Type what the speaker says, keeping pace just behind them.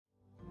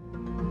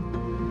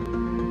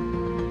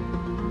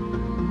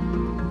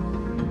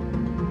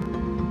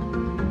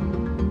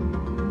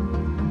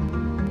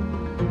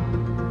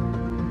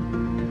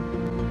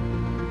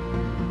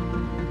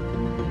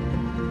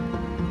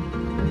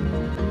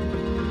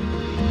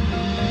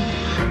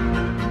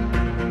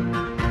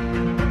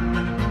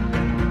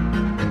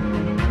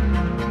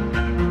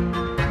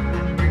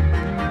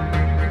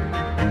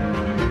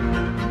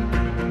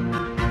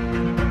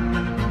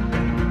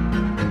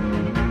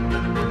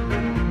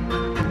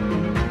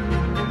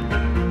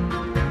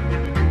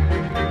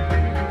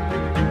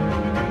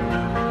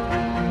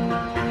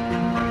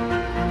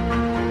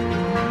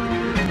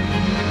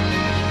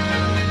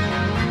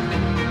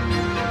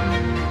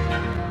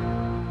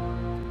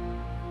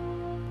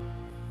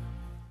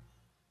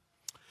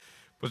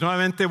Pues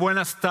nuevamente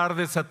buenas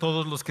tardes a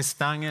todos los que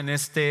están en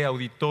este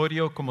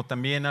auditorio, como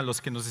también a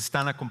los que nos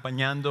están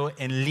acompañando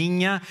en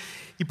línea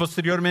y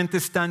posteriormente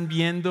están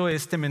viendo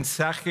este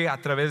mensaje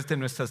a través de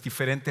nuestras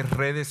diferentes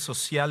redes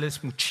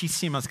sociales.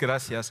 Muchísimas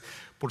gracias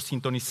por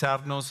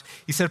sintonizarnos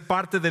y ser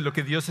parte de lo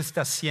que Dios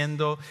está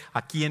haciendo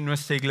aquí en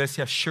nuestra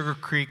iglesia Sugar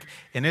Creek,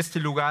 en este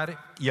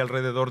lugar y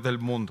alrededor del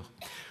mundo.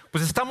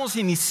 Pues estamos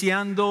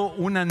iniciando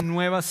una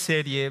nueva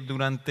serie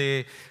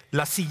durante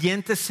las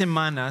siguientes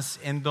semanas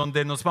en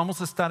donde nos vamos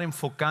a estar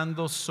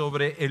enfocando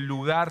sobre el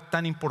lugar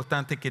tan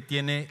importante que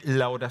tiene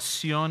la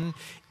oración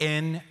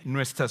en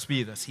nuestras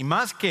vidas. Y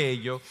más que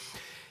ello,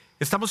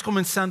 estamos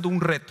comenzando un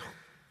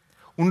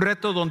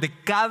reto donde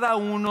cada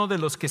uno de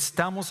los que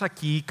estamos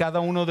aquí,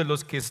 cada uno de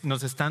los que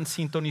nos están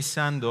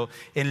sintonizando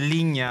en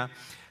línea,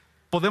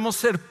 podemos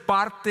ser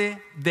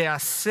parte de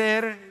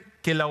hacer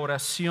que la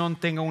oración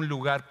tenga un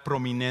lugar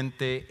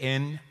prominente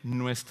en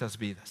nuestras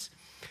vidas.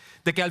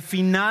 De que al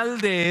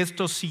final de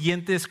estos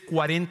siguientes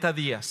 40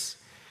 días,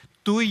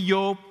 tú y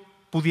yo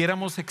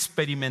pudiéramos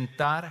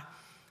experimentar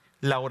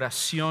la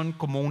oración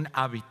como un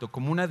hábito,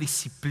 como una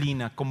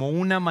disciplina, como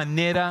una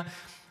manera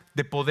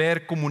de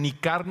poder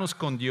comunicarnos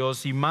con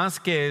Dios y más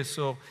que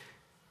eso,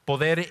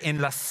 poder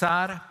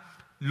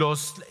enlazar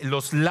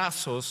los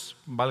lazos,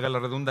 valga la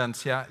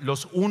redundancia,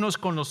 los unos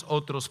con los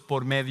otros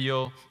por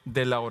medio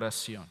de la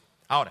oración.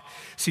 Ahora,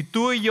 si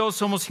tú y yo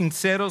somos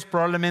sinceros,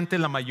 probablemente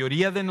la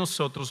mayoría de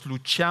nosotros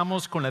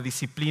luchamos con la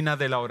disciplina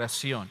de la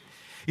oración.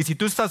 Y si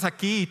tú estás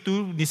aquí y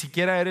tú ni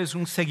siquiera eres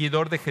un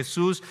seguidor de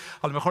Jesús,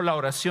 a lo mejor la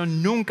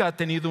oración nunca ha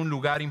tenido un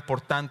lugar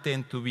importante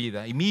en tu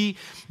vida. Y mi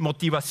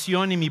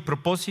motivación y mi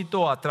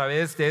propósito a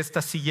través de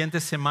estas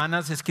siguientes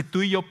semanas es que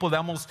tú y yo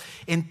podamos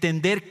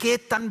entender qué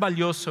tan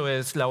valioso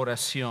es la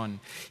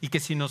oración y que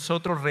si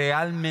nosotros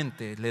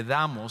realmente le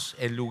damos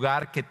el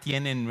lugar que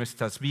tiene en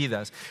nuestras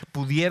vidas,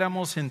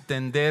 pudiéramos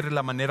entender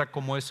la manera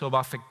como eso va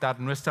a afectar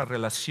nuestra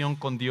relación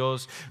con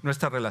Dios,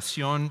 nuestra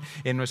relación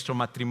en nuestro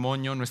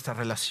matrimonio, nuestra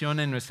relación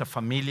en nuestra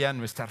familia,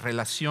 nuestra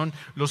relación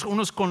los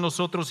unos con los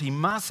otros y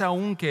más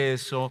aún que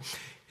eso,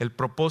 el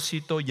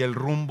propósito y el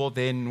rumbo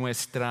de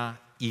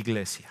nuestra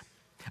iglesia.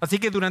 Así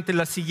que durante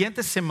las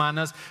siguientes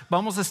semanas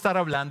vamos a estar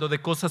hablando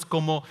de cosas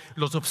como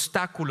los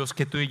obstáculos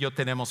que tú y yo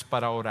tenemos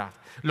para orar,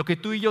 lo que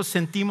tú y yo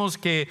sentimos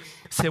que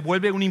se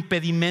vuelve un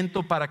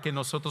impedimento para que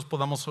nosotros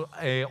podamos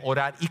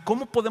orar y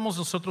cómo podemos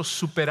nosotros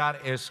superar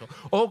eso,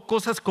 o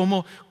cosas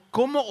como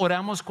 ¿cómo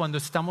oramos cuando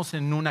estamos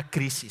en una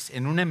crisis,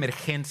 en una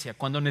emergencia,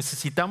 cuando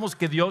necesitamos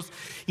que Dios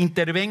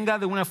intervenga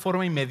de una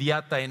forma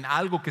inmediata en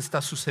algo que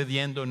está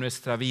sucediendo en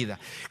nuestra vida?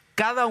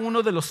 Cada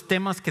uno de los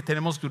temas que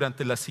tenemos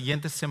durante las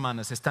siguientes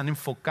semanas están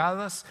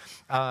enfocados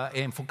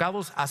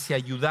hacia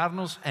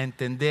ayudarnos a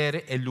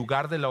entender el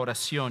lugar de la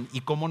oración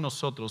y cómo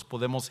nosotros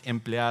podemos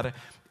emplear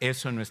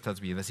eso en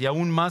nuestras vidas. Y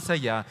aún más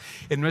allá,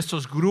 en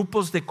nuestros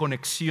grupos de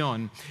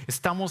conexión,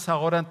 estamos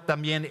ahora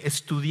también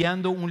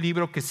estudiando un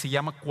libro que se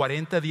llama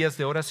 40 días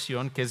de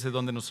oración, que es de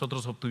donde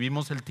nosotros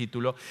obtuvimos el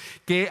título,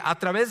 que a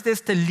través de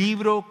este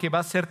libro, que va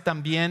a ser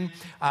también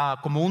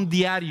como un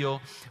diario,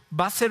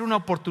 va a ser una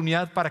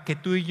oportunidad para que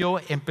tú y yo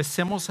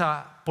empecemos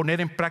a poner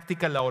en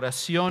práctica la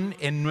oración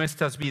en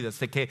nuestras vidas,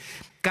 de que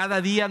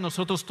cada día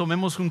nosotros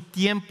tomemos un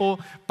tiempo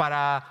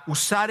para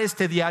usar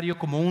este diario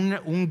como una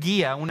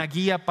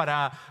guía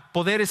para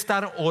poder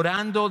estar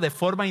orando de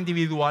forma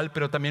individual,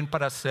 pero también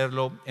para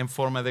hacerlo en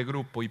forma de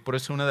grupo. Y por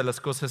eso una de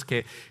las cosas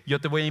que yo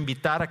te voy a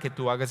invitar a que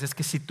tú hagas es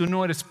que si tú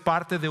no eres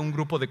parte de un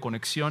grupo de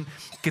conexión,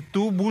 que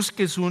tú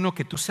busques uno,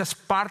 que tú seas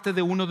parte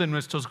de uno de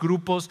nuestros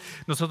grupos.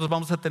 Nosotros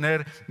vamos a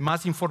tener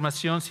más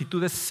información. Si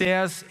tú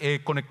deseas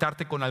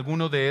conectarte con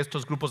alguno de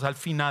estos grupos, al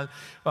final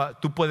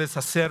tú puedes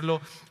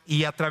hacerlo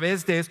y a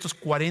través de estos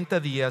 40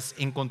 días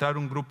encontrar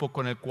un grupo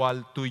con el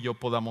cual tú y yo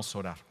podamos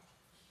orar.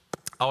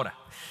 Ahora,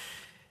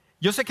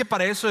 yo sé que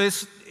para eso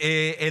es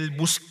el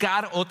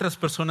buscar otras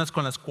personas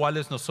con las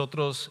cuales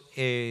nosotros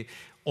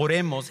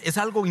oremos, es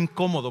algo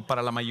incómodo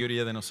para la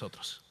mayoría de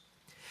nosotros.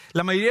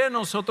 La mayoría de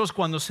nosotros,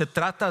 cuando se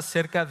trata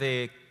acerca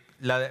de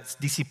las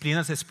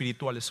disciplinas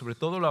espirituales, sobre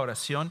todo la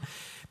oración,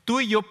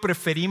 tú y yo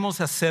preferimos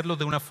hacerlo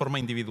de una forma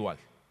individual.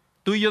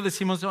 Tú y yo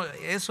decimos,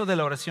 eso de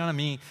la oración a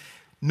mí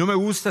no me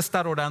gusta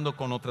estar orando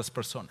con otras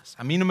personas.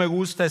 A mí no me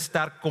gusta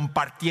estar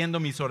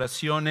compartiendo mis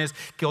oraciones,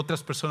 que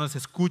otras personas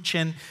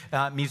escuchen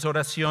mis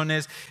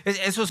oraciones.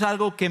 Eso es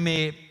algo que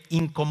me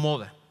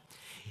incomoda.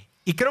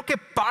 Y creo que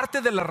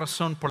parte de la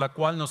razón por la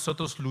cual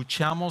nosotros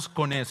luchamos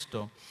con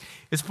esto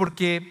es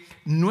porque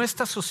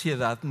nuestra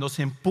sociedad nos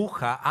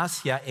empuja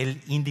hacia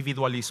el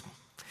individualismo.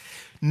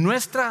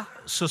 Nuestra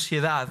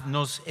sociedad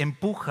nos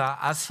empuja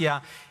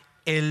hacia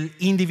el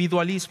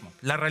individualismo.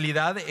 La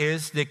realidad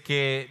es de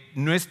que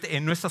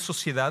en nuestra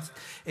sociedad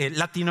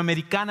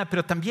latinoamericana,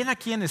 pero también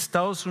aquí en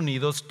Estados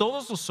Unidos,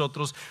 todos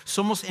nosotros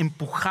somos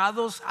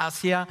empujados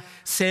hacia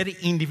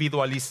ser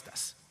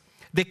individualistas.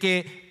 De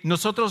que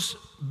nosotros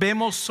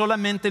vemos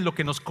solamente lo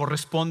que nos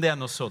corresponde a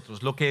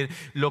nosotros, lo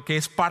que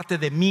es parte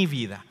de mi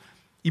vida.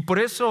 Y por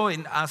eso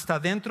hasta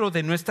dentro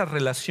de nuestra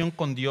relación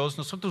con Dios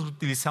nosotros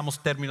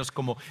utilizamos términos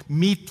como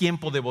mi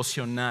tiempo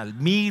devocional,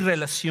 mi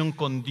relación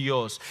con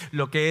Dios,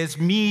 lo que es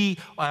mi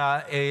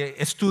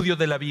estudio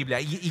de la Biblia.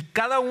 Y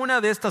cada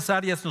una de estas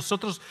áreas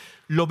nosotros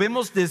lo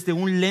vemos desde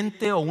un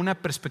lente o una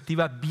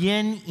perspectiva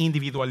bien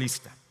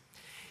individualista.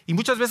 Y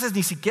muchas veces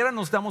ni siquiera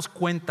nos damos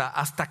cuenta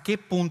hasta qué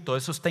punto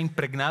eso está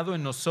impregnado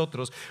en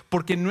nosotros,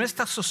 porque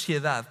nuestra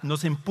sociedad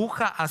nos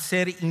empuja a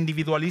ser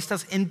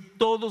individualistas en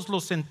todos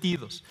los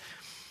sentidos.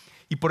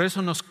 Y por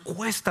eso nos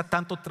cuesta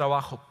tanto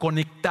trabajo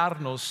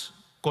conectarnos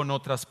con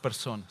otras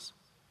personas.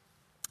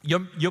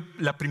 Yo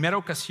la primera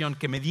ocasión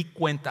que me di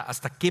cuenta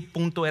hasta qué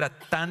punto era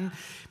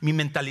mi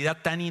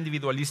mentalidad tan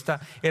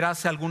individualista era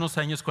hace algunos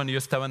años cuando yo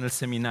estaba en el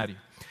seminario.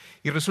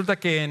 Y resulta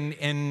que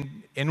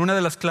en una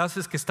de las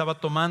clases que estaba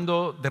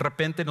tomando, de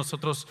repente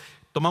nosotros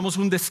tomamos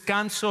un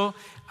descanso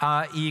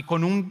y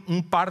con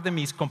un par de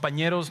mis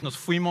compañeros nos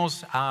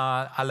fuimos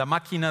a la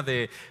máquina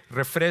de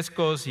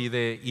refrescos y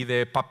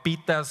de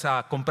papitas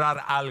a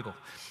comprar algo.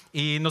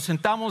 Y nos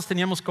sentamos,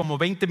 teníamos como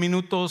 20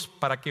 minutos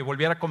para que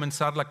volviera a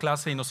comenzar la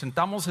clase y nos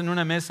sentamos en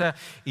una mesa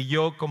y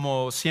yo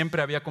como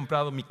siempre había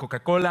comprado mi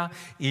Coca-Cola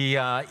y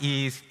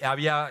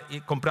había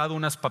comprado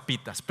unas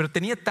papitas. Pero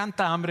tenía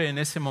tanta hambre en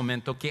ese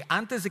momento que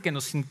antes de que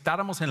nos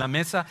sentáramos en la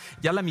mesa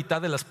ya la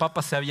mitad de las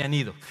papas se habían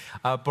ido.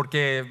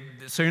 Porque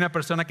soy una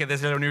persona que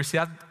desde la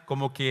universidad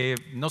como que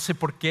no sé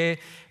por qué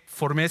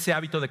formé ese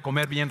hábito de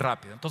comer bien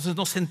rápido. Entonces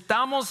nos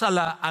sentamos a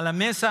la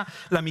mesa,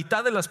 la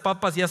mitad de las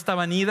papas ya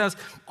estaban idas,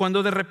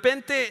 cuando de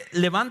repente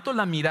levanto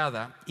la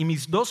mirada y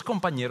mis dos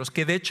compañeros,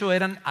 que de hecho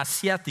eran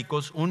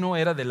asiáticos, uno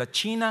era de la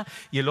China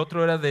y el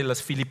otro era de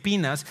las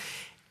Filipinas,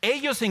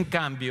 ellos en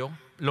cambio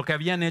lo que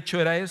habían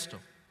hecho era esto,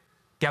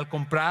 que al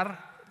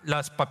comprar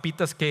las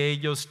papitas que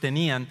ellos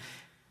tenían,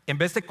 en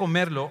vez de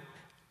comerlo,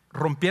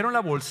 rompieron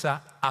la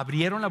bolsa,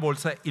 abrieron la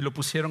bolsa y lo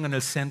pusieron en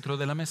el centro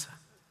de la mesa,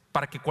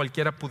 para que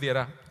cualquiera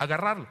pudiera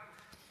agarrarlo.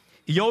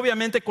 Y yo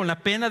obviamente con la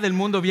pena del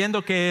mundo,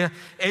 viendo que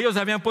ellos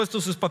habían puesto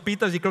sus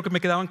papitas y creo que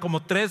me quedaban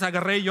como 3,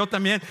 agarré y yo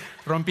también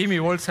rompí mi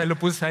bolsa y lo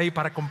puse ahí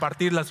para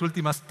compartir las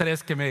últimas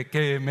 3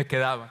 que me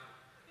quedaban.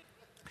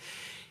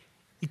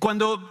 Y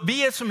cuando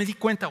vi eso me di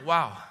cuenta,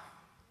 wow,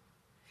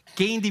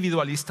 qué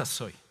individualista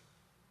soy.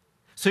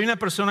 Soy una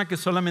persona que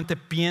solamente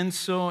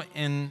pienso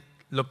en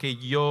lo que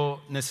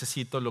yo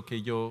necesito, lo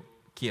que yo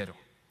quiero.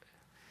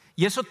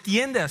 Y eso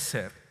tiende a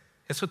ser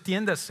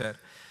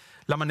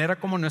la manera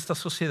como nuestra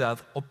sociedad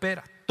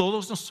opera.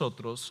 Todos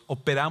nosotros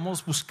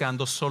operamos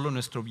buscando solo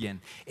nuestro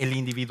bien, el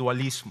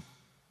individualismo.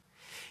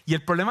 Y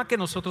el problema que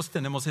nosotros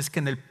tenemos es que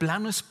en el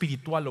plano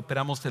espiritual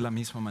operamos de la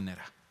misma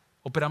manera.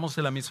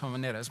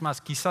 Es más,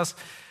 quizás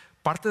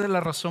parte de la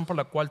razón por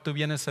la cual tú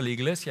vienes a la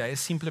iglesia es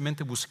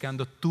simplemente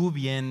buscando tu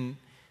bien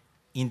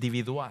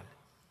individual.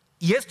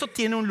 Y esto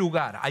tiene un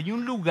lugar, hay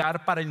un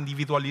lugar para el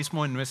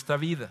individualismo en nuestra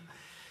vida.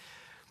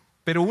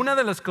 Pero una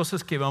de las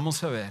cosas que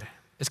vamos a ver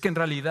es que en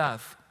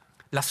realidad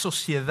la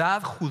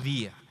sociedad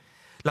judía,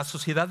 la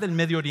sociedad del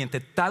Medio Oriente,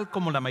 tal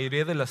como la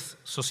mayoría de las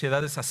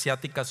sociedades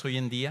asiáticas hoy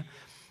en día,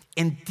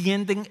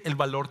 entienden el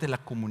valor de la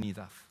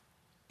comunidad.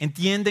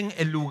 Entienden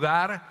el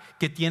lugar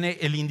que tiene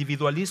el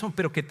individualismo,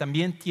 pero que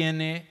también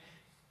tiene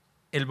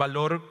el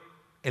valor,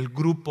 el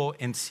grupo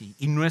en sí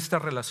y nuestra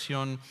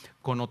relación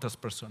con otras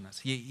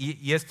personas.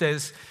 Y este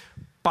es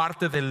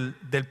parte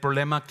del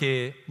problema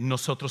que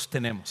nosotros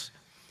tenemos.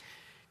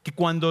 Que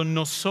cuando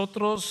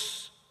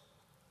nosotros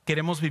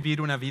queremos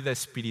vivir una vida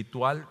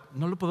espiritual,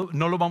 no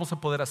lo vamos a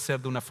poder hacer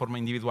de una forma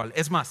individual.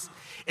 Es más,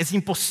 es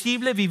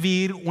imposible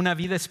vivir una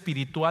vida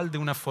espiritual de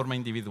una forma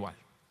individual.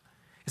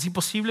 Es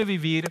imposible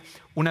vivir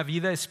una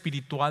vida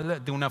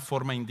espiritual de una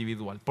forma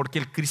individual, porque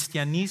el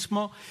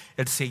cristianismo,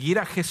 el seguir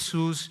a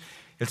Jesús,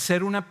 el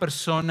ser una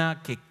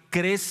persona que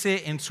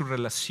crece en su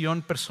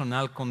relación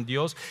personal con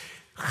Dios,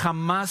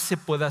 jamás se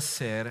puede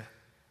hacer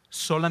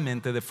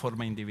solamente de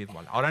forma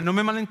individual. Ahora, no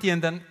me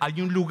malentiendan,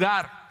 hay un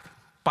lugar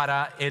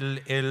para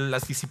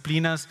las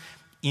disciplinas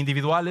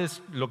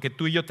individuales, lo que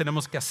tú y yo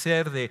tenemos que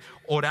hacer de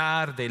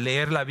orar, de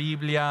leer la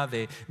Biblia,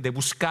 de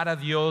buscar a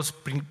Dios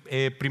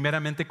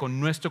primeramente con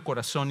nuestro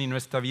corazón y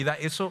nuestra vida.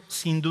 Eso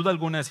sin duda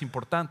alguna es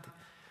importante.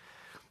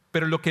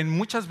 Pero lo que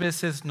muchas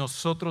veces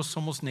nosotros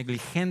somos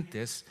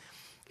negligentes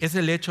es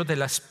el hecho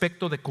del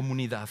aspecto de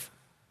comunidad,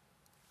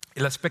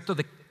 el aspecto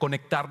de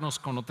conectarnos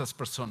con otras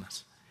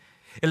personas,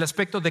 el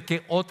aspecto de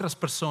que otras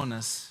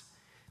personas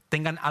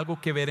tengan algo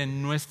que ver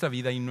en nuestra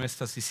vida y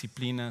nuestras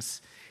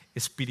disciplinas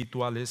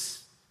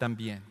espirituales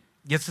también.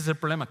 Y ese es el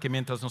problema, que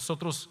mientras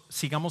nosotros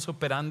sigamos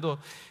operando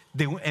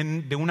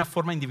de una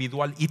forma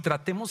individual y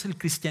tratemos el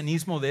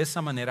cristianismo de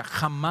esa manera,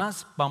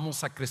 jamás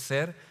vamos a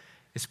crecer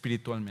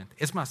espiritualmente.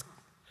 Es más,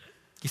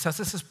 quizás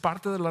esa es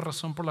parte de la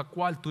razón por la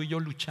cual tú y yo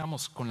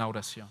luchamos con la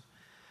oración.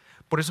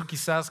 Por eso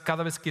quizás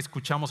cada vez que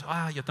escuchamos,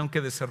 yo tengo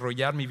que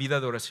desarrollar mi vida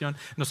de oración,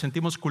 nos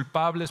sentimos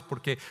culpables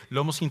porque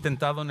lo hemos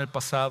intentado en el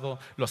pasado,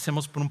 lo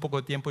hacemos por un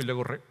poco de tiempo y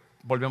luego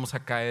volvemos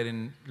a caer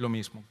en lo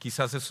mismo.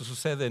 Quizás eso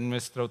sucede en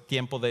nuestro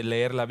tiempo de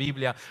leer la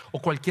Biblia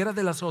o cualquiera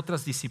de las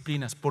otras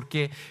disciplinas,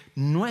 porque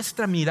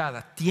nuestra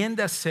mirada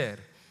tiende a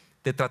ser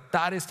de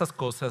tratar estas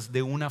cosas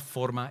de una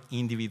forma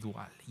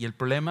individual. Y el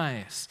problema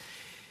es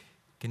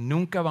que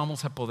nunca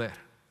vamos a poder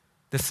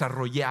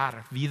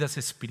desarrollar vidas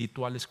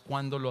espirituales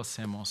cuando lo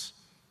hacemos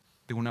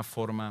de una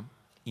forma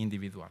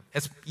individual.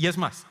 Y es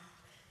más,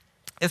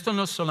 esto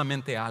no es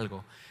solamente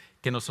algo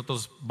que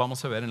nosotros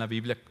vamos a ver en la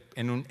Biblia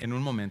en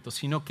un momento,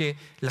 sino que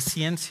la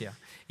ciencia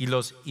y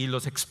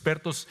los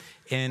expertos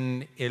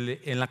en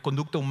la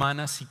conducta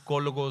humana,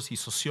 psicólogos y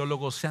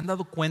sociólogos, se han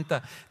dado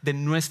cuenta de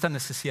nuestra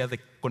necesidad de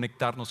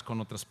conectarnos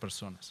con otras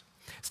personas.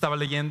 Estaba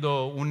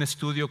leyendo un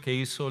estudio que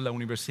hizo la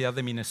Universidad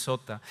de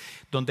Minnesota,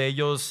 donde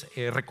ellos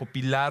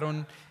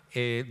recopilaron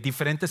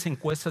diferentes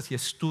encuestas y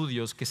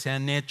estudios que se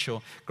han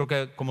hecho, creo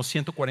que como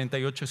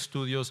 148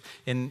 estudios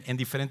en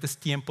diferentes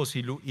tiempos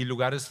y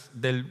lugares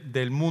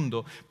del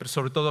mundo, pero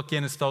sobre todo aquí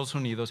en Estados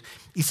Unidos,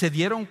 y se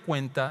dieron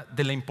cuenta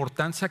de la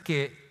importancia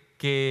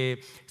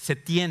que se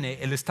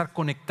tiene el estar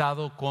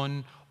conectado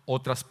con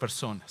otras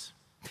personas.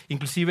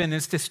 Inclusive en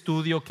este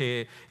estudio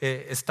que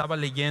estaba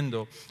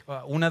leyendo,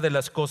 una de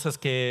las cosas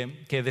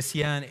que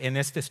decían en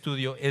este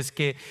estudio es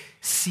que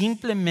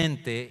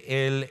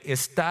simplemente el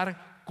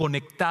estar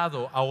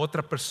conectado a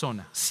otra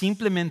persona,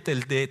 simplemente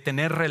el de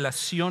tener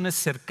relaciones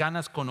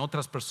cercanas con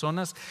otras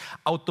personas,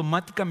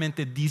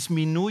 automáticamente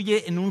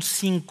disminuye en un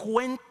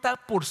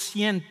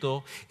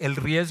 50% el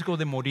riesgo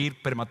de morir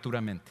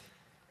prematuramente.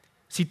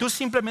 Si tú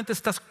simplemente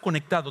estás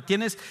conectado,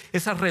 tienes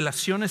esas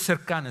relaciones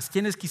cercanas,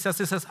 tienes quizás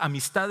esas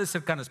amistades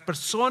cercanas,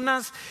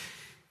 personas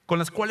con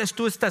las cuales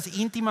tú estás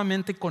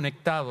íntimamente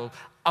conectado,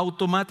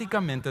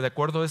 automáticamente, de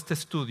acuerdo a este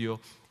estudio,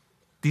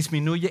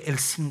 disminuye el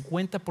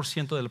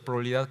 50% de la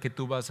probabilidad que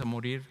tú vas a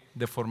morir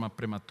de forma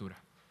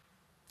prematura.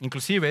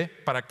 Inclusive,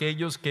 para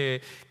aquellos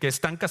que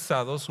están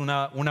casados,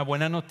 una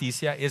buena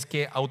noticia es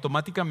que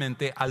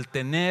automáticamente al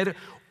tener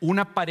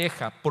una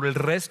pareja por el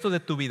resto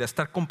de tu vida,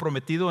 estar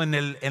comprometido en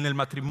el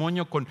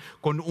matrimonio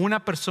con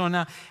una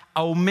persona,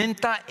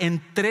 aumenta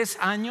en 3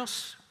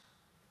 años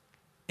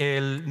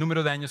el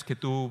número de años que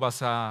tú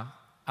vas a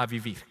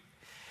vivir.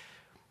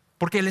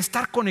 Porque el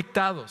estar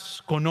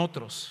conectados con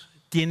otros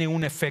tiene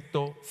un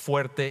efecto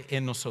fuerte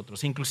en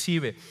nosotros.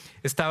 Inclusive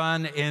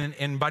estaban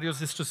en varios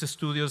de estos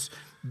estudios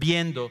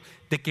viendo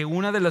de que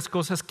una de las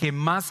cosas que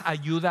más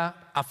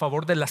ayuda a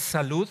favor de la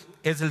salud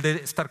es el de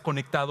estar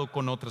conectado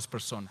con otras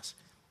personas,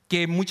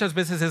 que muchas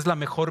veces es la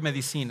mejor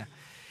medicina.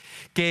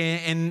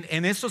 Que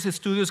en estos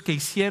estudios que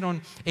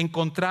hicieron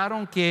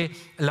encontraron que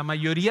la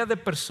mayoría de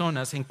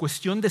personas en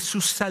cuestión de su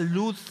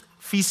salud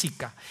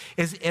física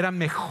era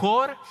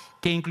mejor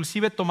que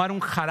inclusive tomar un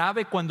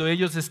jarabe cuando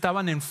ellos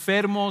estaban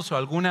enfermos o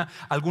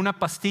alguna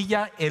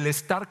pastilla, el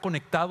estar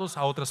conectados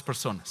a otras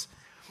personas.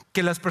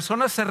 Que las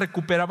personas se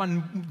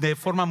recuperaban de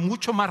forma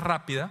mucho más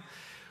rápida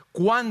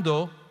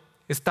cuando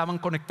estaban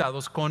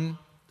conectados con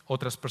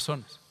otras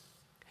personas.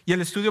 Y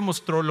el estudio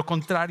mostró lo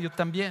contrario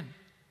también.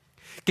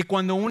 Que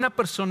cuando una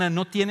persona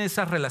no tiene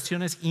esas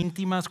relaciones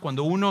íntimas,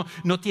 cuando uno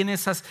no tiene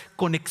esas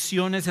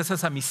conexiones,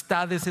 esas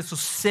amistades, esos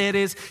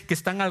seres que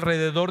están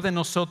alrededor de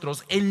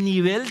nosotros, el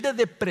nivel de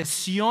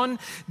depresión,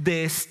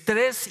 de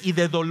estrés y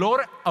de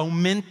dolor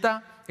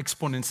aumenta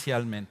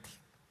exponencialmente.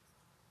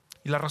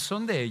 Y la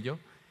razón de ello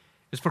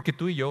es porque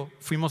tú y yo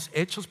fuimos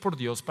hechos por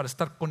Dios para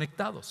estar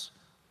conectados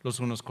los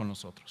unos con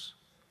los otros.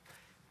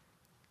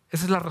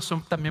 Esa es la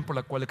razón también por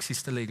la cual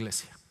existe la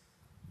iglesia.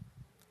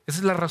 Esa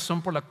es la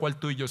razón por la cual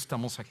tú y yo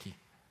estamos aquí.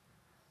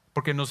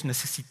 Porque nos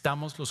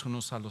necesitamos los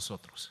unos a los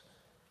otros.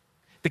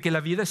 De que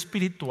la vida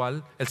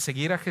espiritual, el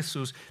seguir a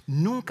Jesús,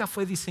 nunca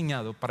fue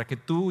diseñado para que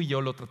tú y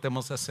yo lo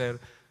tratemos de hacer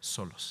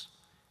solos.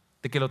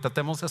 De que lo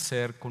tratemos de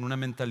hacer con una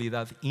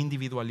mentalidad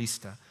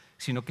individualista,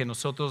 sino que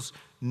nosotros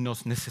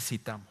nos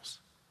necesitamos.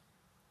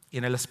 Y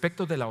en el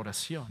aspecto de la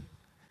oración,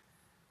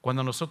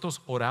 cuando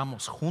nosotros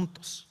oramos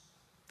juntos,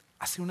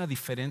 hace una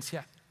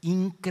diferencia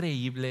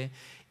increíble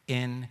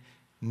en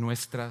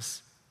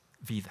nuestras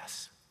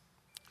vidas.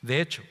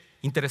 De hecho,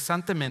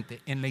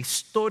 interesantemente, en la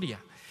historia,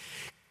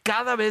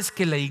 cada vez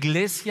que la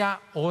iglesia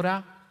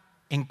ora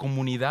en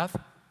comunidad,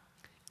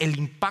 el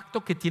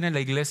impacto que tiene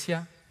la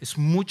iglesia es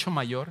mucho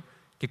mayor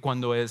que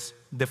cuando es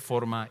de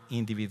forma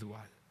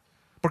individual.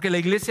 Porque la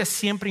iglesia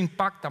siempre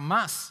impacta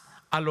más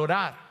al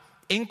orar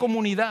en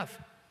comunidad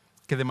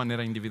que de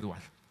manera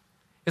individual.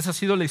 Esa ha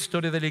sido la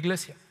historia de la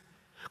iglesia.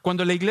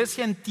 Cuando la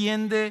iglesia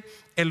entiende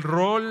el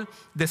rol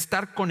de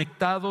estar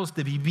conectados,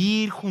 de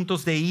vivir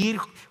juntos, de ir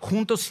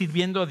juntos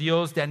sirviendo a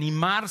Dios, de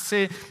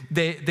animarse,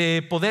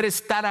 de poder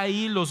estar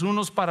ahí los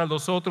unos para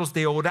los otros,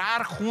 de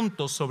orar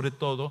juntos sobre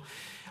todo,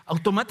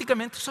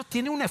 automáticamente eso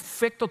tiene un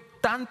efecto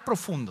tan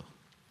profundo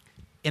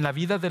en la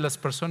vida de las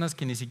personas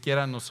que ni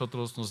siquiera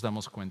nosotros nos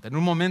damos cuenta. En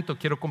un momento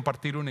quiero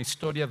compartir una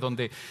historia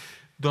donde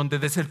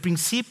desde el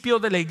principio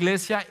de la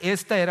iglesia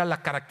esta era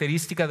la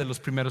característica de los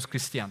primeros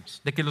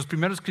cristianos, de que los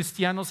primeros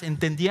cristianos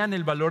entendían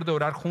el valor de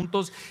orar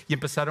juntos y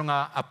empezaron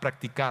a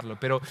practicarlo.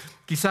 Pero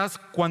quizás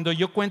cuando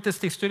yo cuente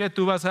esta historia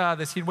tú vas a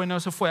decir, bueno,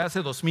 eso fue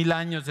hace 2000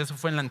 años, eso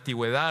fue en la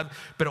antigüedad,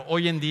 pero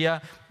hoy en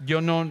día yo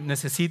no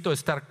necesito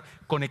estar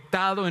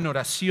conectado en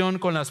oración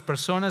con las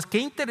personas. Qué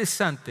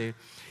interesante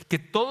que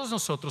todos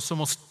nosotros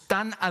somos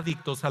tan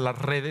adictos a las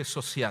redes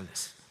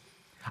sociales,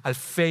 al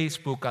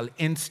Facebook, al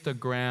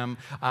Instagram,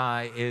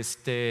 a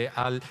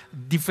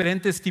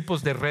diferentes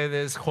tipos de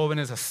redes,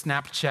 jóvenes a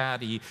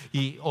Snapchat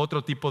y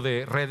otro tipo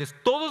de redes.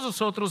 Todos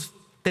nosotros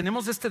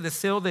tenemos este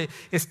deseo de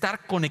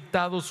estar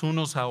conectados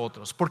unos a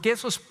otros, porque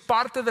eso es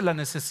parte de la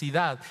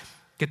necesidad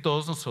que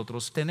todos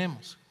nosotros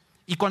tenemos.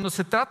 Y cuando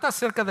se trata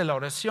acerca de la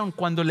oración,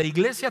 cuando la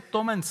iglesia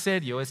toma en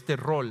serio este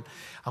rol,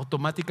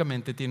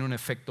 automáticamente tiene un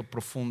efecto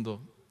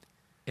profundo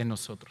en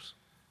nosotros.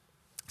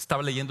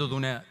 Estaba leyendo de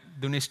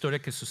una historia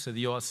que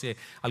sucedió hace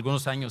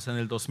algunos años, en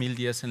el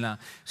 2010, en la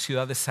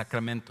ciudad de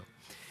Sacramento.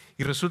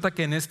 Y resulta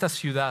que en esta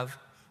ciudad,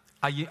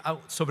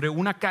 sobre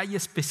una calle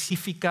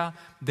específica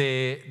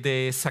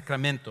de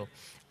Sacramento,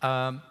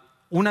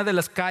 una de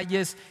las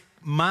calles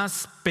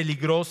más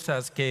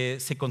peligrosas que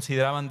se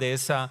consideraban de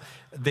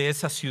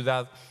esa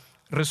ciudad,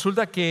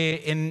 resulta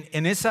que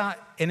en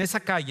esa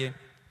calle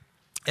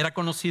era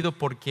conocido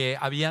porque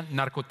había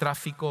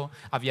narcotráfico,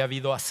 había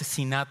habido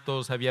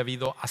asesinatos, había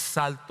habido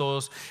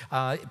asaltos.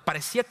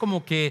 Parecía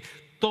como que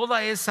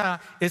toda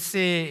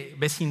ese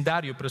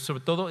vecindario, pero sobre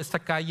todo esta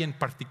calle en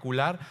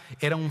particular,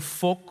 era un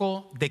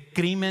foco de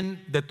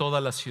crimen de toda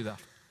la ciudad.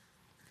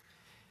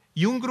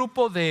 Y un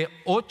grupo de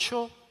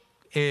 8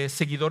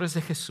 seguidores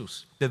de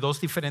Jesús, de 2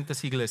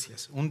 diferentes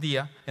iglesias, un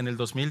día en el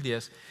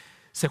 2010,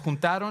 se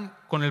juntaron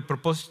con el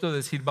propósito de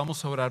decir: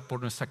 vamos a orar por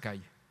nuestra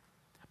calle.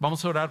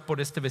 Vamos a orar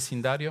por este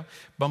vecindario,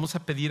 vamos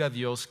a pedir a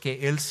Dios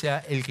que Él sea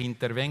el que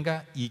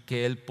intervenga y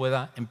que Él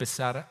pueda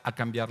empezar a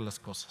cambiar las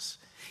cosas.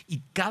 Y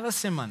cada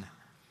semana,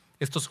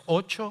 estos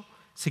 8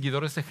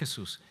 seguidores de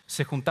Jesús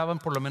se juntaban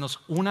por lo menos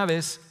una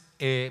vez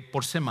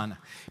por semana,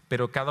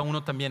 pero cada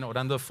uno también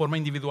orando de forma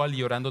individual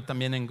y orando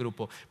también en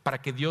grupo, para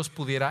que Dios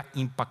pudiera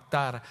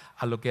impactar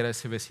a lo que era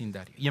ese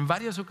vecindario. Y en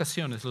varias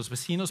ocasiones los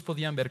vecinos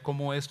podían ver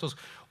cómo estos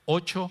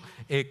 8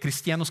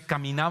 cristianos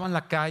caminaban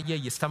la calle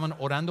y estaban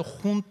orando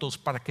juntos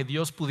para que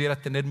Dios pudiera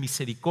tener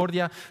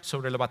misericordia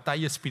sobre la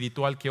batalla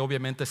espiritual que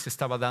obviamente se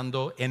estaba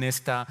dando en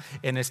esta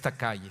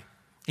calle.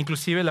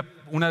 Inclusive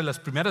una de las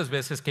primeras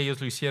veces que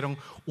ellos lo hicieron,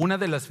 una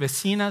de las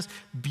vecinas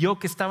vio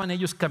que estaban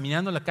ellos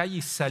caminando en la calle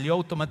y salió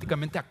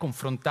automáticamente a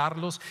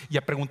confrontarlos y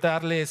a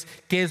preguntarles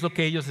qué es lo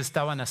que ellos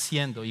estaban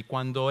haciendo. Y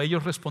cuando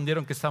ellos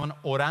respondieron que estaban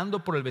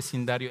orando por el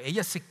vecindario,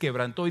 ella se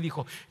quebrantó y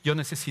dijo: yo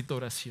necesito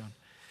oración,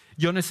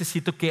 yo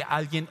necesito que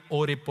alguien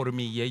ore por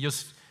mí. Y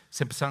ellos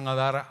se empezaron a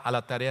dar a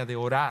la tarea de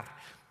orar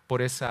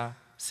por esa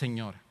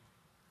señora.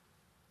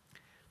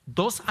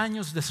 2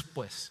 años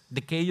después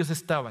de que ellos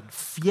estaban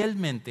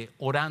fielmente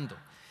orando,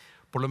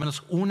 por lo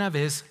menos una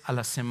vez a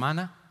la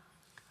semana,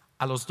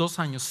 a los 2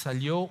 años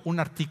salió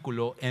un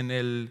artículo en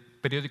el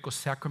periódico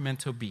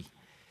Sacramento Bee,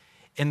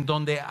 en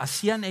donde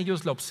hacían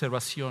ellos la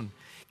observación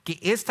que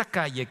esta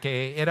calle,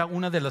 que era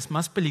una de las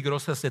más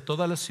peligrosas de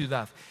toda la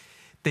ciudad,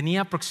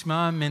 tenía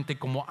aproximadamente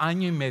como 1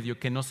 año y medio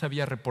que no se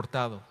había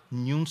reportado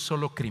ni un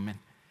solo crimen,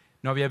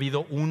 no había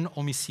habido un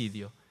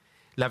homicidio,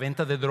 la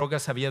venta de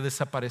drogas había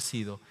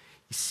desaparecido.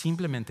 Y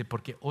simplemente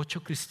porque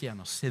 8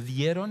 cristianos se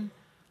dieron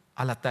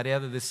a la tarea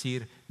de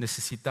decir: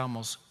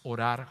 necesitamos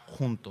orar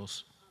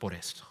juntos por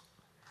esto.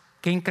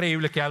 Qué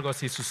increíble que algo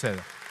así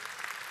suceda.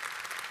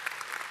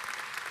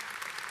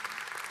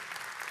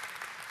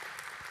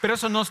 Pero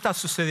eso no está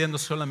sucediendo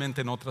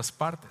solamente en otras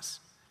partes,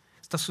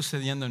 está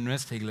sucediendo en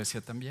nuestra iglesia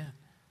también.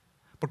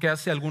 Porque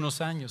hace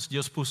algunos años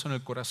Dios puso en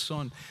el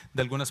corazón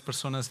de algunas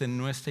personas de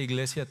nuestra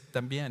iglesia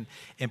también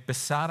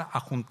empezar a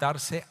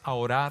juntarse a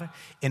orar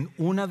en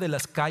una de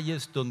las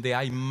calles donde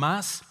hay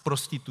más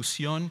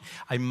prostitución,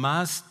 hay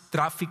más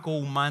tráfico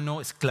humano,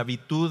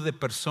 esclavitud de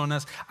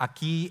personas,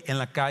 aquí en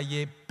la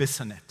calle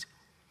Bissonnet.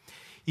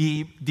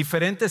 Y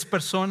diferentes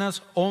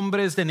personas,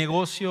 hombres de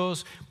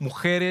negocios,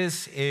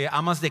 mujeres,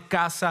 amas de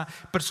casa,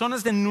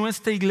 personas de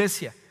nuestra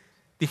iglesia,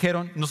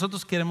 dijeron: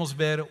 nosotros queremos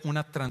ver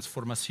una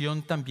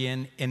transformación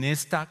también en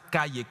esta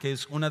calle, que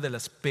es una de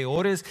las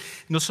peores,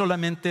 no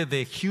solamente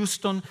de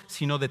Houston,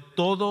 sino de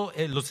todos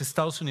los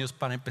Estados Unidos,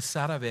 para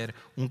empezar a ver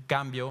un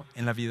cambio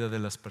en la vida de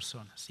las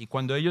personas. Y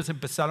cuando ellos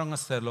empezaron a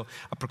hacerlo,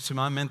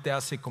 aproximadamente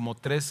hace como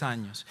 3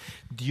 años,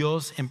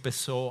 Dios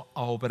empezó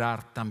a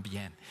obrar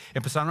también.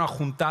 Empezaron a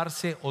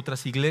juntarse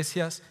otras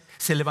iglesias,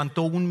 se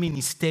levantó un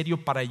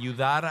ministerio para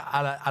ayudar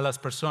a las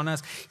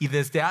personas, y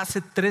desde hace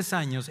 3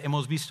 años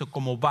hemos visto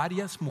como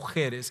varias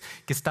mujeres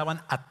que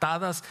estaban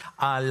atadas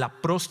a la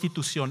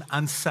prostitución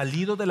han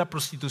salido de la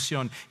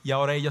prostitución y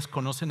ahora ellas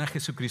conocen a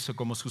Jesucristo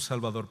como su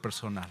Salvador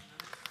personal.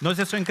 ¿No es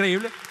eso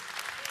increíble?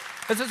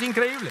 Eso es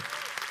increíble.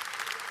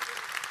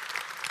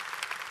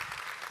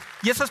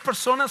 Y esas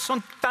personas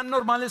son tan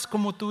normales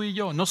como tú y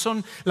yo. No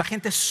son la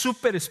gente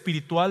súper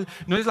espiritual.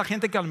 No es la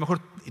gente que a lo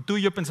mejor tú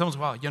y yo pensamos: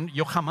 wow,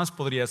 yo jamás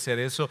podría hacer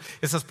eso.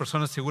 Esas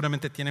personas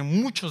seguramente tienen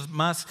mucho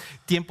más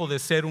tiempo de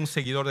ser un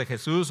seguidor de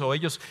Jesús, o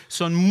ellos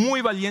son muy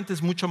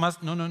valientes, mucho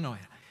más. No.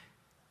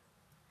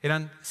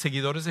 Eran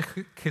seguidores de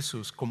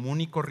Jesús,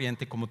 común y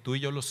corriente como tú y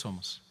yo lo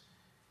somos,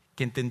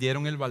 que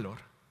entendieron el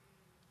valor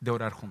de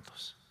orar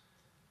juntos.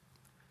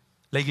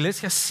 La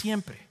iglesia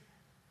siempre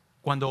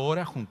cuando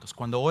ora juntos,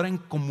 cuando ora en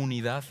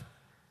comunidad,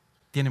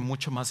 tiene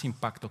mucho más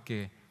impacto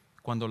que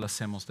cuando lo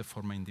hacemos de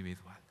forma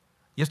individual.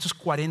 Y estos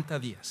 40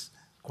 días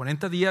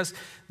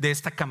de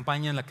esta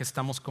campaña en la que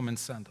estamos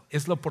comenzando,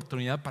 es la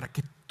oportunidad para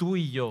que tú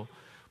y yo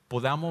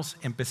podamos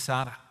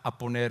empezar a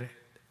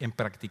poner en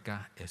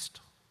práctica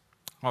esto.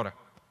 Ahora,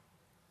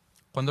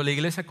 cuando la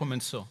iglesia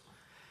comenzó,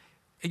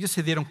 ellos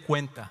se dieron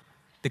cuenta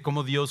de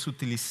cómo Dios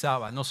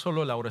utilizaba no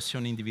solo la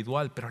oración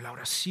individual, pero la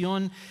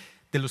oración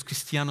de los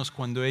cristianos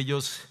cuando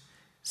ellos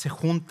se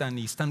juntan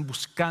y están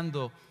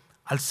buscando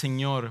al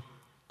Señor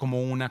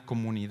como una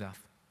comunidad.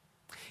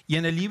 Y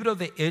en el libro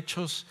de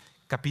Hechos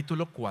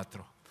capítulo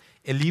 4,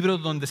 el libro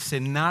donde se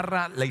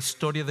narra la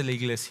historia de la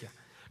iglesia,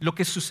 lo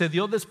que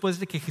sucedió después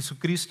de que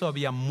Jesucristo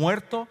había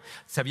muerto,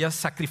 se había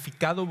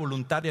sacrificado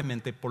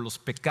voluntariamente por los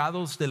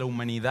pecados de la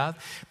humanidad,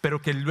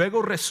 pero que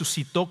luego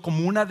resucitó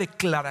como una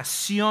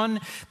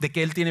declaración de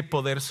que Él tiene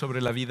poder sobre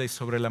la vida y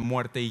sobre la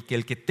muerte, y que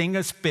el que tenga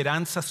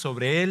esperanza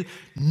sobre Él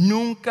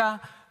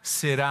nunca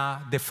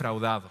será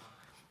defraudado.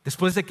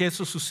 Después de que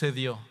eso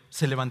sucedió,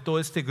 se levantó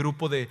este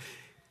grupo de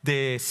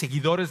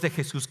seguidores de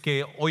Jesús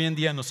que hoy en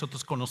día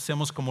nosotros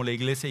conocemos como la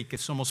iglesia y que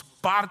somos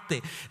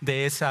parte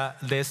de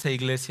esa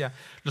iglesia.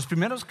 Los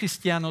primeros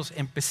cristianos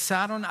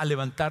empezaron a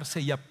levantarse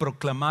y a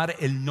proclamar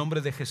el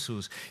nombre de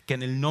Jesús, que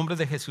en el nombre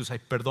de Jesús hay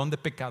perdón de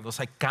pecados,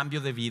 hay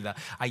cambio de vida,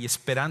 hay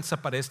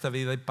esperanza para esta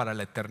vida y para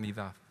la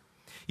eternidad.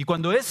 Y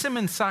cuando ese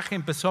mensaje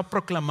empezó a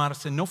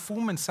proclamarse, no fue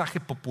un mensaje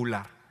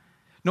popular.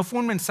 No fue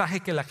un mensaje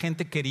que la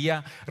gente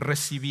quería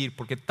recibir,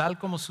 porque tal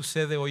como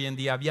sucede hoy en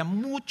día, había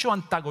mucho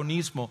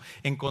antagonismo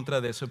en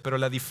contra de eso. Pero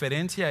la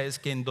diferencia es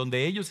que en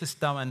donde ellos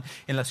estaban,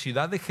 en la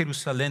ciudad de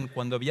Jerusalén,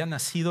 cuando había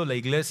nacido la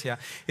iglesia,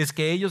 es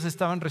que ellos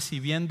estaban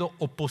recibiendo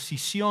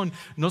oposición,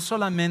 no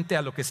solamente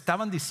a lo que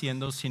estaban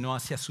diciendo, sino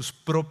hacia sus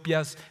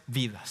propias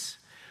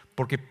vidas.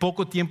 Porque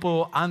poco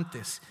tiempo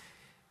antes,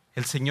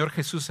 el Señor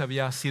Jesús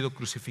había sido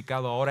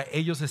crucificado. Ahora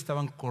ellos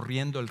estaban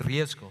corriendo el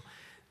riesgo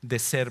de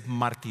ser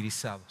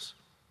martirizados.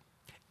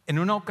 En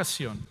una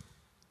ocasión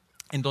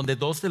en donde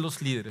dos de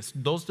los líderes,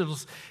 dos de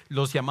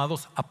los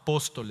llamados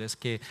apóstoles,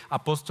 que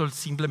apóstol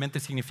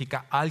simplemente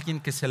significa alguien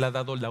que se le ha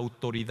dado la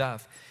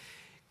autoridad,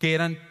 que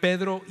eran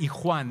Pedro y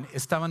Juan,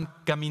 estaban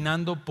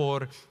caminando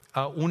por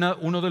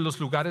uno de los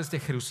lugares de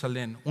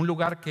Jerusalén, un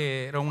lugar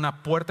que era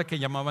una puerta que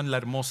llamaban La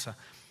Hermosa.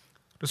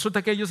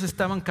 Resulta que ellos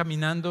estaban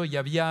caminando y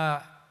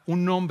había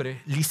un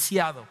hombre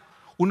lisiado,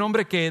 un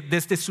hombre que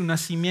desde su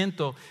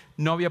nacimiento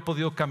no había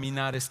podido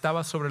caminar,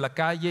 estaba sobre la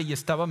calle y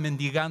estaba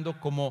mendigando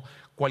como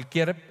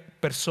cualquier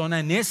persona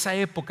en esa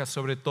época,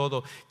 sobre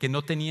todo, que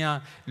no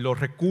tenía los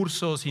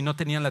recursos y no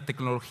tenía la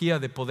tecnología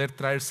de poder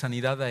traer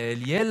sanidad a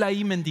él. Y él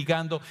ahí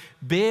mendigando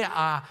ve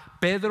a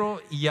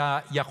Pedro y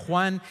a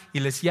Juan y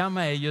les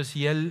llama a ellos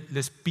y él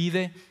les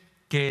pide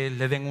que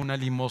le den una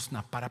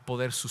limosna para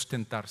poder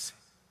sustentarse.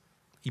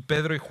 Y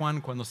Pedro y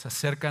Juan, cuando se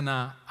acercan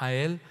a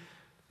él,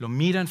 lo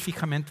miran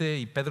fijamente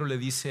y Pedro le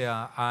dice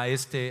a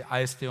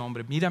este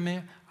hombre: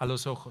 mírame a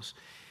los ojos.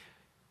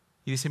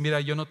 Y dice: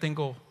 mira, yo no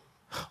tengo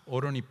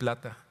oro ni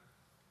plata,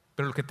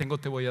 pero lo que tengo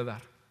te voy a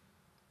dar.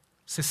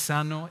 Sé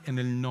sano en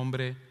el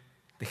nombre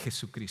de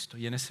Jesucristo.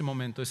 Y en ese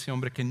momento ese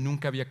hombre que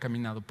nunca había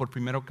caminado, por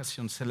primera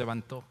ocasión se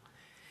levantó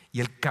y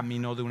él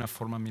caminó de una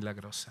forma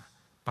milagrosa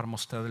para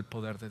mostrar el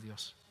poder de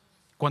Dios.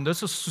 Cuando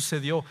eso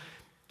sucedió,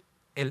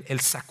 el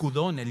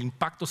sacudón, el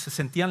impacto, se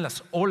sentían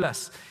las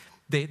olas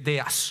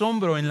de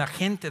asombro en la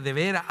gente de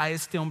ver a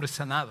este hombre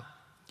sanado.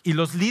 Y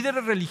los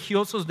líderes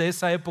religiosos de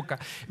esa época,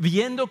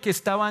 viendo que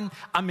estaban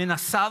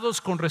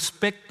amenazados con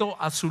respecto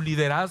a su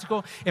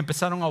liderazgo,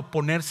 empezaron a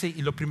oponerse,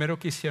 y lo primero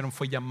que hicieron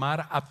fue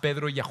llamar a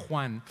Pedro y a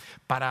Juan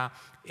para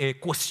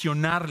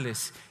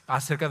cuestionarles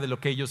acerca de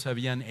lo que ellos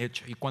habían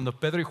hecho. Y cuando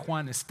Pedro y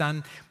Juan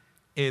están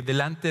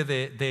delante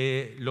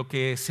de lo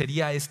que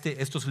sería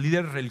estos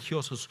líderes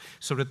religiosos,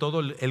 sobre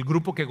todo el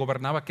grupo que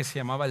gobernaba, que se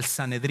llamaba el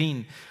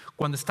Sanedrín,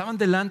 cuando estaban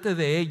delante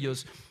de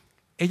ellos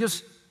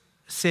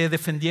se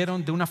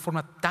defendieron de una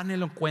forma tan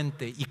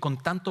elocuente y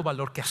con tanto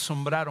valor que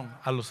asombraron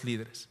a los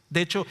líderes.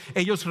 De hecho,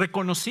 ellos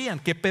reconocían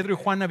que Pedro y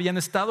Juan habían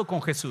estado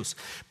con Jesús,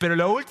 pero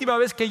la última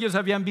vez que ellos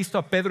habían visto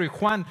a Pedro y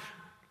Juan,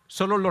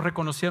 solo lo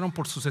reconocieron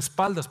por sus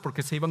espaldas,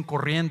 porque se iban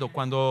corriendo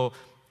cuando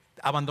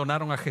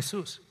abandonaron a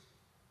Jesús.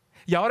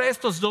 Y ahora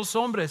estos dos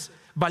hombres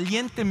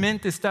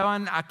valientemente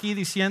estaban aquí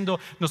diciendo: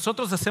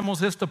 nosotros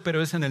hacemos esto,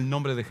 pero es en el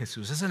nombre de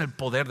Jesús, es en el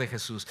poder de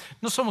Jesús.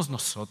 No somos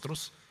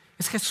nosotros,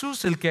 es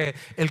Jesús el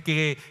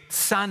que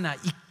sana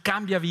y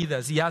cambia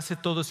vidas y hace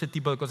todo ese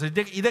tipo de cosas.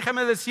 Y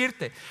déjame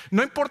decirte,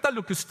 no importa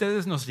lo que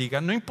ustedes nos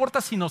digan, no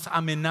importa si nos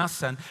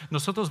amenazan,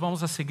 nosotros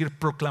vamos a seguir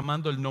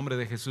proclamando el nombre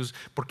de Jesús,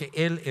 porque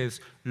Él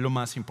es lo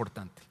más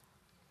importante.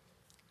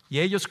 Y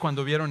ellos,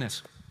 cuando vieron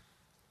eso,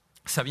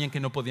 sabían que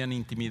no podían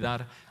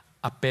intimidar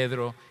a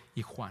Pedro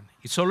y Juan,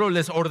 y solo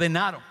les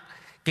ordenaron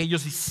que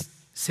ellos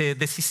se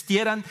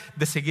desistieran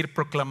de seguir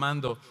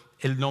proclamando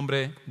el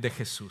nombre de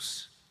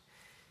Jesús.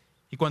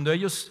 Y cuando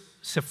ellos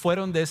se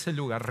fueron de ese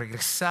lugar,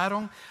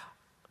 regresaron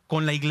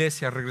con la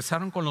iglesia,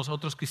 regresaron con los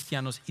otros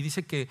cristianos, y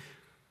dice que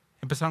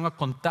empezaron a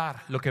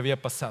contar lo que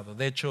había pasado.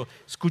 De hecho,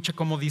 escucha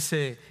cómo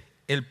dice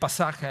el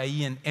pasaje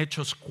ahí en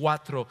Hechos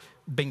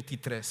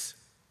 4:23.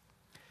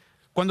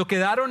 Cuando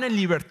quedaron en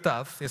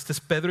libertad, este es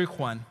Pedro y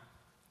Juan,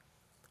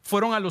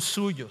 fueron a los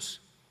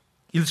suyos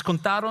y les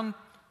contaron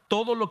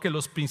todo lo que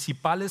los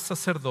principales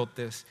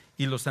sacerdotes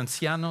y los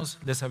ancianos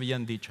les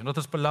habían dicho. En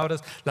otras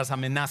palabras, las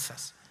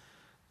amenazas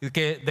de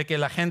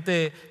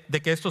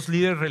que estos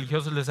líderes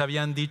religiosos les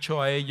habían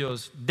dicho a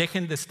ellos: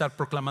 dejen de estar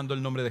proclamando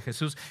el nombre de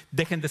Jesús,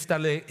 dejen de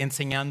estarle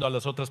enseñando a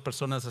las otras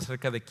personas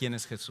acerca de quién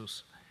es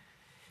Jesús.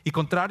 Y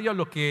contrario a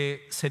lo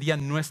que sería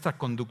nuestra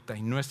conducta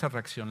y nuestra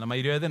reacción, la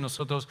mayoría de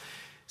nosotros,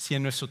 si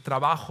en nuestro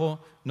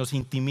trabajo nos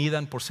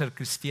intimidan por ser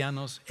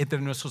cristianos, entre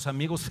nuestros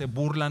amigos se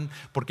burlan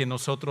porque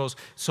nosotros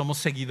somos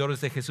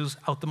seguidores de Jesús,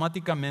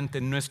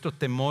 automáticamente nuestro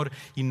temor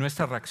y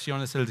nuestra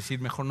reacción es el decir: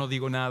 mejor no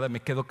digo nada,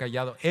 me quedo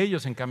callado.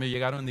 Ellos en cambio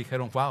llegaron y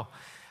dijeron: wow,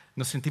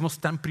 nos sentimos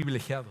tan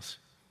privilegiados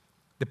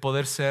de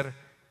poder ser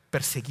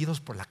perseguidos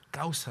por la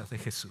causa de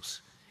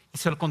Jesús. Y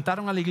se lo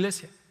contaron a la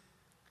iglesia.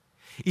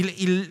 Y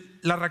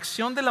la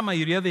reacción de la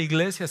mayoría de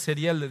iglesias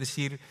sería el de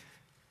decir: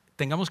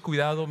 tengamos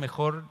cuidado,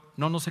 mejor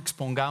no nos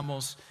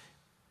expongamos,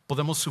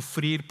 podemos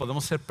sufrir,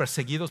 podemos ser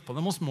perseguidos,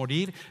 podemos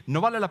morir, no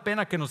vale la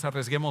pena que nos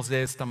arriesguemos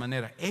de esta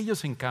manera.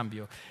 Ellos en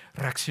cambio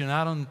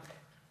reaccionaron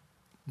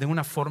de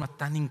una forma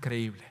tan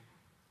increíble.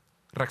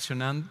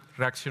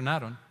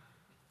 Reaccionaron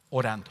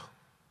orando.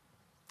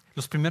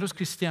 Los primeros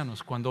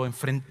cristianos, cuando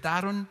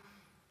enfrentaron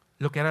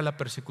lo que era la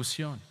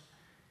persecución,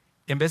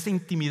 en vez de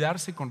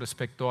intimidarse con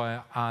respecto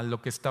a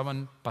lo que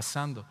estaban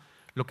pasando,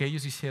 lo que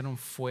ellos hicieron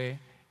fue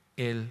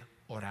el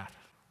orar.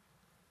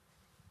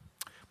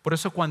 Por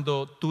eso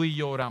cuando tú y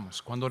yo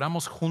oramos, cuando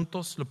oramos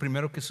juntos, lo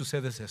primero que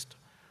sucede es esto: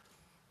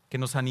 que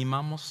nos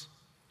animamos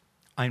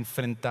a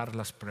enfrentar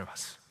las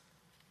pruebas.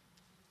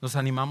 Nos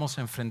animamos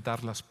a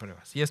enfrentar las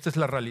pruebas. Y esta es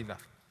la realidad.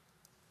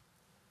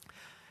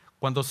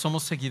 Cuando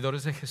somos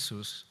seguidores de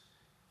Jesús,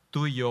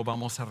 tú y yo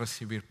vamos a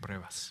recibir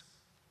pruebas.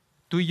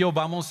 Tú y yo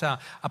vamos a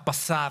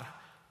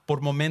pasar por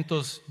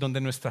momentos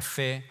donde nuestra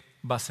fe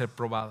va a ser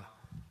probada.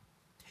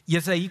 Y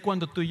es ahí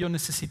cuando tú y yo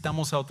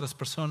necesitamos a otras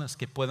personas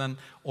que puedan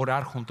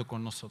orar junto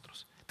con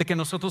nosotros, de que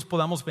nosotros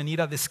podamos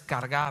venir a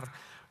descargar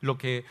lo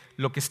que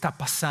está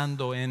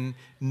pasando en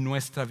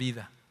nuestra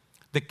vida,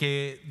 de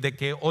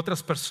que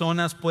otras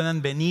personas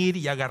puedan venir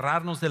y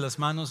agarrarnos de las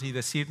manos y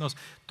decirnos: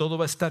 todo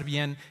va a estar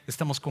bien,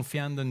 estamos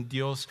confiando en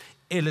Dios,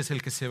 Él es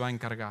el que se va a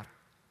encargar.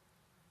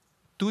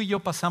 Tú y yo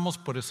pasamos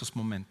por esos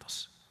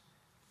momentos.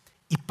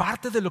 Y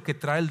parte de lo que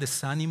trae el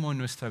desánimo en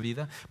nuestra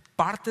vida,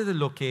 parte de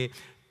lo que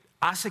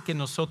hace que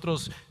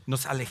nosotros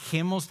nos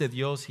alejemos de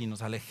Dios y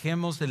nos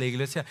alejemos de la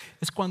iglesia,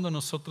 es cuando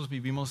nosotros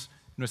vivimos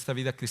nuestra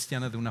vida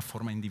cristiana de una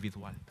forma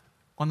individual,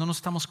 cuando no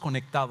estamos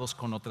conectados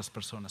con otras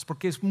personas,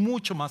 porque es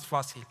mucho más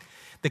fácil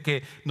de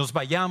que nos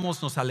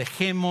vayamos, nos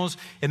alejemos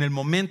en el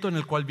momento en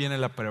el cual viene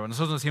la prueba.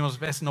 Nosotros decimos: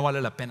 ves, no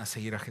vale la pena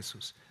seguir a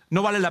Jesús,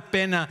 no vale la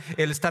pena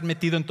el estar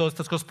metido en todas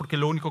estas cosas, porque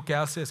lo único que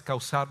hace es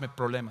causarme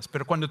problemas.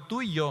 Pero cuando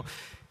tú y yo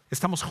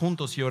estamos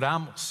juntos y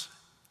oramos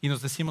y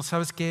nos decimos: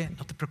 ¿sabes qué?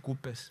 No te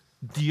preocupes,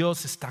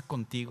 Dios está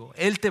contigo,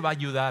 Él te va a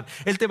ayudar,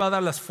 Él te va a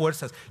dar las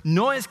fuerzas.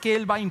 No es que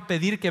Él va a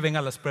impedir que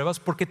vengan las pruebas,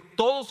 porque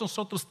todos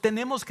nosotros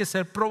tenemos que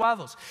ser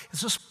probados.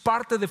 Eso es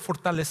parte de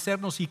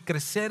fortalecernos y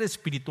crecer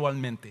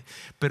espiritualmente.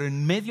 Pero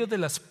en medio de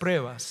las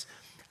pruebas,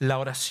 la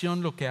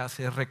oración lo que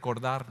hace es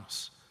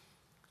recordarnos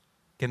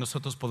que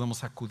nosotros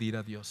podemos acudir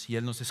a Dios y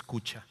Él nos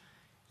escucha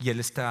y Él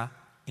está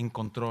en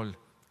control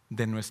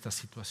de nuestra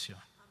situación.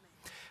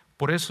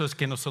 Por eso es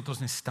que nosotros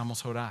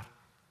necesitamos orar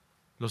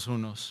los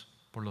unos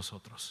por los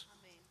otros.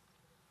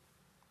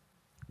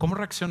 ¿Cómo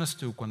reaccionas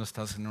tú cuando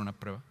estás en una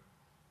prueba?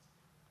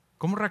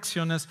 ¿Cómo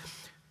reaccionas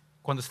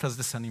cuando estás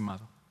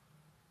desanimado?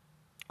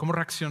 ¿Cómo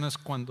reaccionas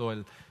cuando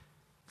el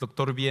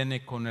doctor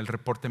viene con el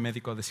reporte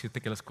médico a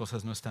decirte que las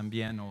cosas no están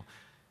bien, o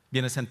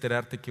vienes a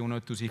enterarte que uno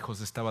de tus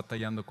hijos está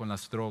batallando con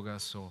las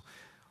drogas,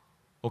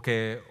 o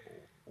que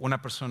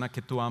una persona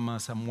que tú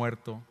amas ha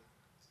muerto?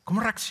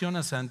 ¿Cómo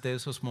reaccionas ante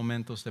esos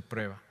momentos de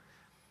prueba?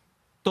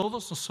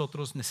 Todos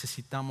nosotros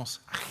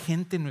necesitamos a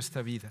gente en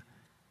nuestra vida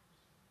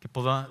que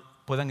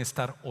puedan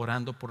estar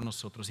orando por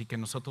nosotros y que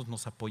nosotros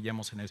nos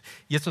apoyemos en ellos.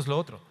 Y esto es lo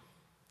otro,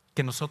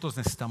 que nosotros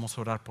necesitamos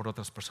orar por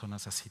otras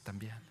personas así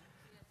también.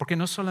 Porque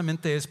no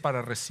solamente es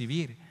para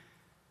recibir,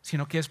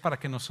 sino que es para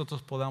que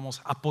nosotros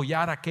podamos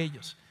apoyar a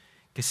aquellos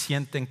que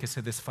sienten que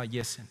se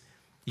desfallecen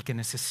y que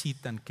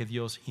necesitan que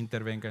Dios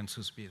intervenga en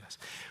sus vidas.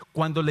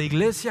 Cuando la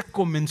iglesia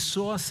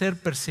comenzó a ser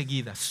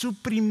perseguida,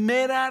 su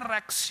primera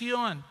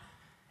reacción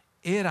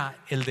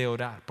era el de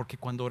orar, porque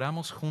cuando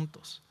oramos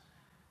juntos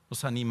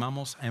nos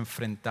animamos a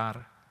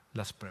enfrentar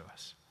las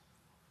pruebas.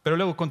 Pero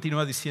luego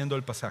continúa diciendo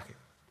el pasaje,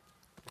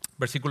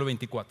 versículo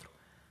 24.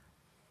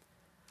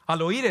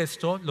 Al oír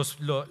esto,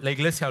 la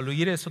iglesia, al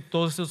oír esto,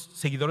 todos esos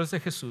seguidores de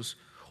Jesús,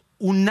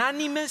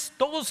 unánimes,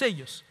 todos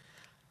ellos,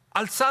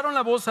 alzaron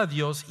la voz a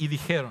Dios y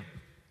dijeron: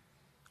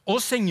 oh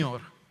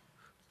Señor,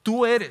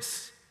 tú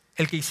eres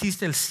el que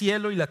hiciste el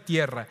cielo y la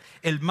tierra,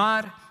 el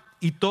mar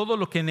y todo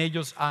lo que en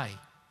ellos hay.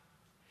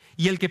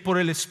 y el que por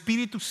el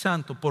Espíritu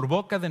Santo, por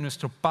boca de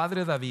nuestro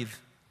padre David,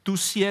 tu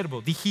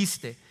siervo,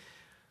 dijiste: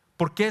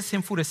 ¿por qué se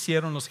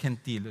enfurecieron los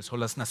gentiles o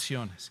las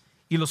naciones?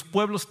 Y los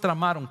pueblos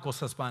tramaron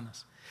cosas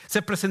vanas.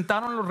 Se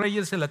presentaron los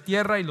reyes de la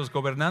tierra y los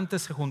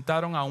gobernantes se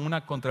juntaron a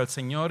una contra el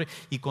Señor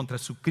y contra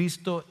su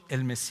Cristo,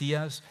 el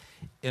Mesías,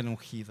 el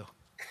ungido.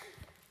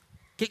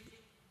 Qué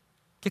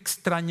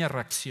extraña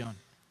reacción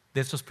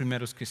de estos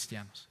primeros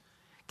cristianos.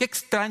 Qué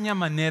extraña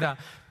manera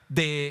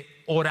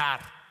de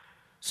orar.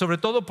 Sobre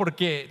todo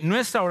porque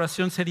nuestra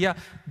oración sería: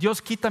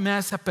 Dios, quítame a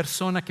esa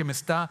persona que me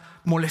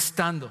está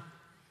molestando.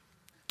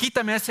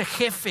 Quítame a ese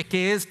jefe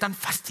que es tan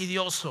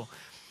fastidioso.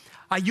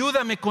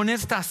 Ayúdame con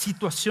esta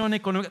situación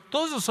económica.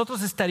 Todos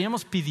nosotros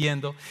estaríamos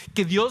pidiendo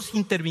que Dios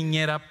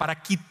interviniera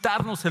para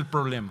quitarnos el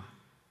problema.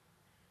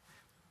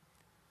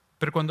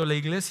 Pero cuando la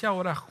iglesia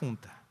ora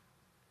junta,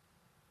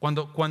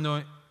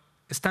 cuando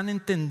están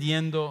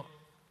entendiendo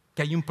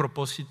que hay un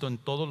propósito en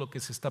todo lo que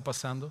se está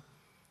pasando,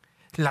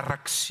 la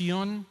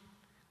reacción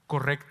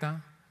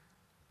correcta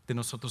de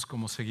nosotros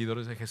como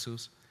seguidores de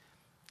Jesús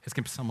es que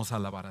empezamos a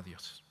alabar a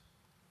Dios.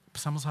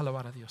 Empezamos a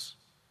alabar a Dios.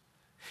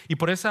 Y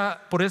por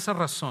esa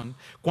razón,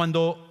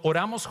 cuando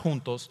oramos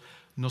juntos,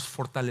 nos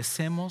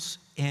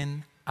fortalecemos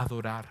en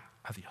adorar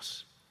a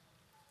Dios.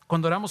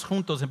 Cuando oramos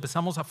juntos,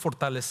 empezamos a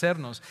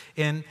fortalecernos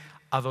en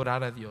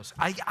adorar a Dios.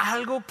 Hay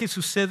algo que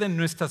sucede en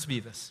nuestras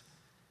vidas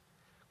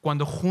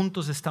cuando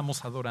juntos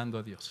estamos adorando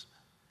a Dios,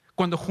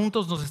 cuando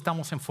juntos nos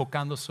estamos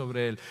enfocando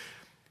sobre Él.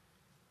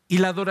 Y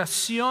la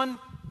adoración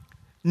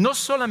no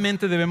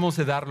solamente debemos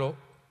de darlo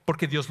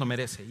porque Dios lo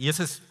merece, y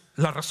esa es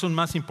la razón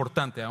más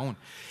importante aún.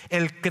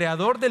 El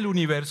creador del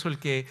universo, el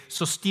que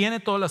sostiene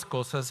todas las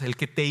cosas, el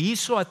que te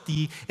hizo a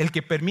ti, el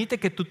que permite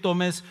que tú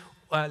tomes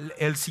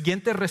el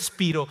siguiente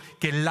respiro,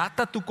 que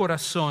lata tu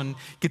corazón,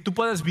 que tú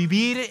puedas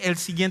vivir el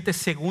siguiente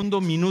segundo,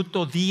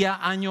 minuto, día,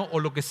 año o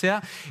lo que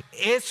sea,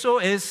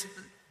 ese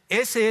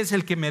es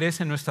el que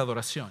merece nuestra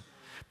adoración.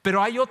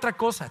 Pero hay otra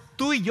cosa: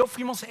 tú y yo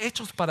fuimos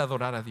hechos para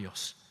adorar a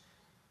Dios.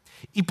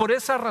 Y por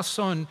esa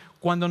razón,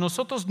 cuando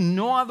nosotros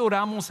no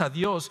adoramos a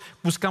Dios,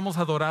 buscamos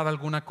adorar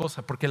alguna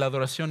cosa, porque la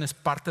adoración es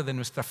parte de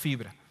nuestra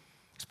fibra.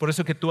 Es por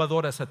eso que tú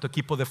adoras a tu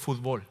equipo de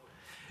fútbol.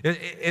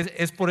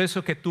 Es por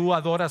eso que tú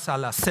adoras a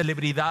la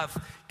celebridad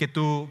que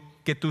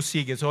tú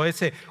sigues, o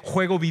ese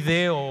juego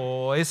video,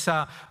 o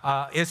esa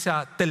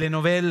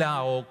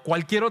telenovela, o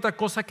cualquier otra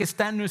cosa que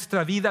está en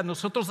nuestra vida.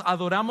 Nosotros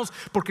adoramos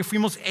porque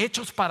fuimos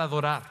hechos para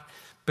adorar,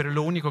 pero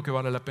lo único que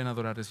vale la pena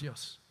adorar es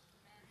Dios.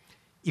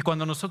 Y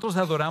cuando nosotros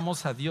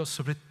adoramos a Dios,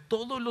 sobre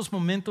todos los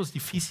momentos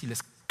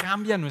difíciles,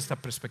 cambia nuestra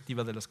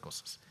perspectiva de las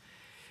cosas.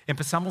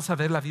 Empezamos a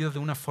ver la vida de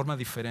una forma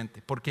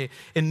diferente, porque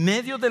en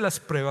medio de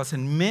las pruebas,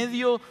 en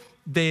medio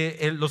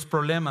de los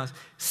problemas,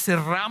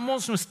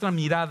 cerramos nuestra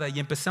mirada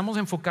y empezamos a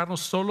enfocarnos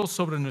solo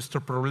sobre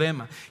nuestro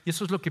problema. Y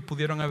eso es lo que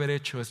pudieron haber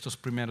hecho estos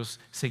primeros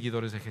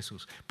seguidores de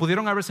Jesús.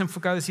 Pudieron haberse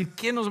enfocado a decir: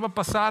 ¿qué nos va a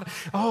pasar?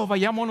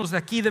 Vayámonos de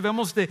aquí,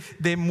 debemos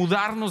de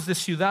mudarnos de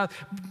ciudad.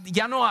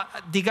 Ya no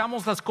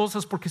digamos las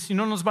cosas porque si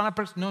no nos van a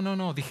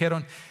No,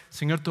 dijeron: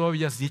 Señor, tú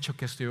habías dicho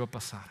que esto iba a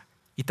pasar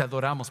y te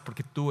adoramos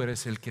porque tú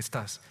eres el que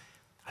estás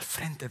al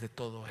frente de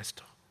todo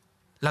esto.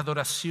 La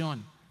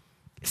adoración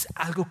es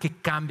algo que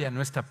cambia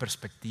nuestra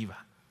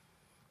perspectiva.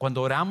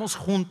 Cuando oramos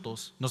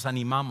juntos, nos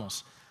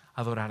animamos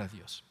a adorar a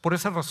Dios. Por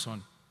esa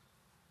razón,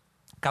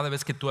 cada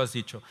vez que tú has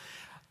dicho: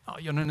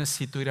 yo no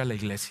necesito ir a la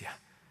iglesia,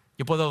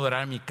 yo puedo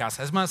adorar en mi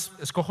casa. Es más,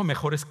 escojo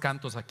mejores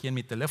cantos aquí en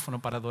mi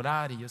teléfono para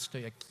adorar, y yo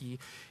estoy aquí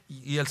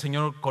y el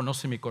Señor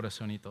conoce mi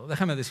corazón y todo.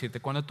 Déjame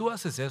decirte, cuando tú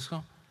haces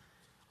eso,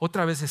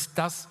 otra vez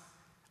estás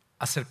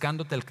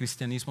acercándote al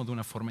cristianismo de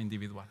una forma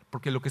individual,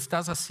 porque lo que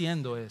estás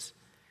haciendo es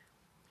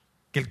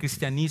que el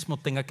cristianismo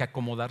tenga que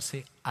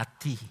acomodarse a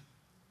ti,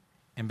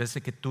 en vez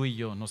de que tú y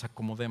yo nos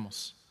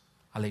acomodemos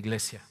a la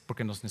iglesia,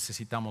 porque nos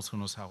necesitamos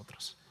unos a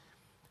otros.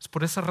 Es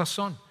por esa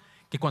razón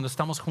que cuando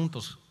estamos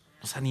juntos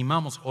nos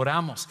animamos,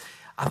 oramos,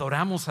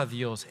 adoramos a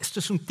Dios. Esto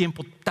es un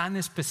tiempo tan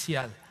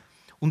especial,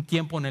 un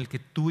tiempo en el que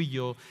tú y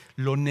yo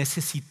lo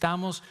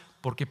necesitamos,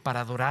 porque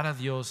para adorar a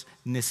Dios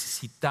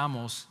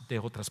necesitamos de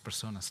otras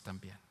personas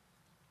también.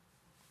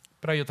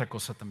 Pero hay otra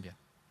cosa también,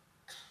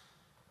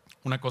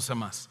 una cosa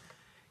más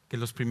que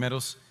los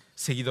primeros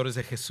seguidores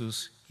de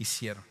Jesús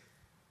hicieron.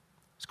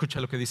 Escucha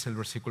lo que dice el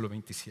versículo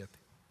 27.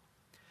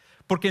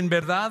 Porque en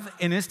verdad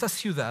en esta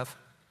ciudad,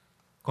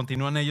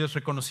 continúan ellos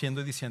reconociendo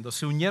y diciendo,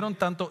 se unieron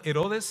tanto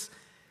Herodes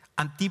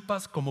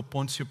Antipas como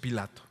Poncio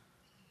Pilato,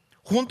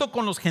 junto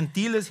con los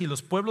gentiles y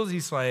los pueblos de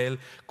Israel,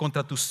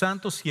 contra tu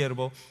santo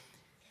siervo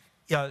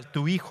y a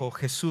tu Hijo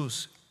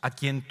Jesús, a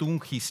quien tú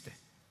ungiste,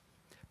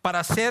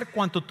 para hacer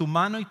cuanto tu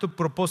mano y tu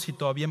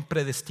propósito habían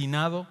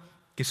predestinado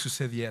que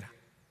sucediera.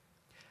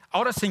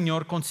 Ahora,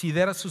 Señor,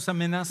 considera sus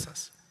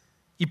amenazas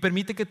y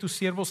permite que tus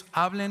siervos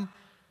hablen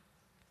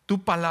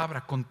tu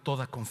palabra con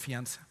toda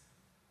confianza.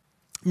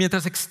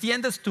 Mientras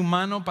extiendes tu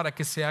mano para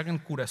que se hagan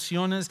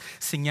curaciones,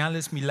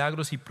 señales,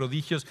 milagros y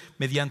prodigios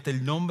mediante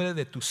el nombre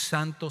de tu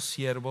santo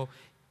siervo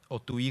o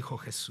tu Hijo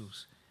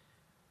Jesús.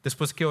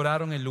 Después que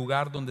oraron, el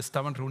lugar donde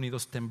estaban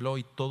reunidos tembló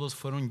y todos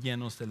fueron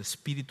llenos del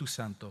Espíritu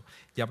Santo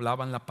y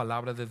hablaban la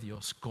palabra de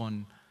Dios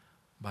con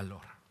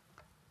valor.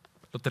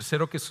 Lo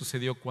tercero que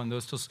sucedió cuando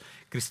estos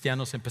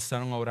cristianos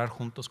empezaron a orar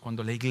juntos,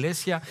 cuando la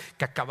iglesia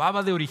que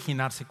acababa de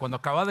originarse, cuando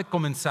acababa de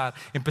comenzar,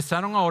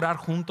 empezaron a orar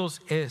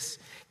juntos, es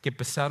que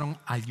empezaron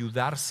a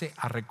ayudarse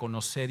a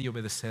reconocer y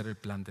obedecer el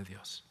plan de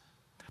Dios.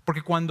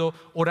 Porque cuando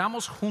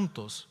oramos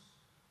juntos,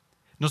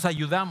 nos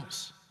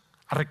ayudamos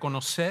a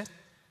reconocer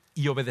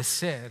y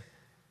obedecer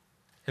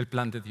el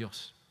plan de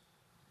Dios.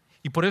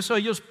 Y por eso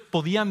ellos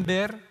podían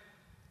ver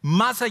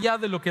más allá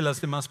de lo que las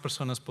demás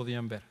personas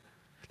podían ver.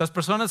 Las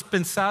personas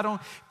pensaron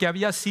que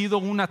había sido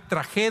una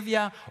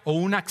tragedia o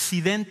un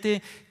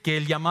accidente, que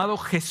el llamado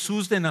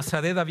Jesús de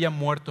Nazaret había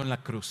muerto en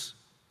la cruz.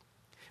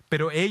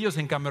 Pero ellos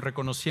en cambio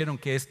reconocieron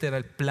que este era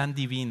el plan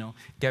divino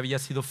que había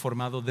sido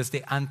formado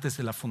desde antes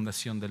de la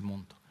fundación del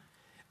mundo.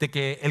 De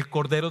que el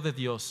Cordero de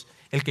Dios,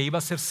 el que iba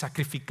a ser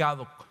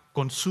sacrificado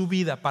con su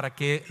vida para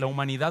que la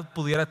humanidad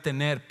pudiera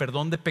tener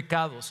perdón de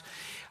pecados,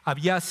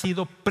 había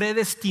sido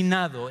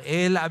predestinado,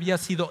 Él había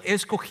sido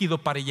escogido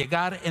para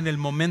llegar en el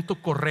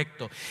momento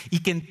correcto,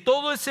 y que en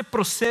todo ese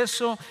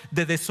proceso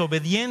de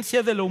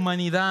desobediencia de la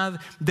humanidad,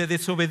 de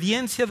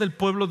desobediencia del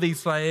pueblo de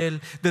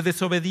Israel, de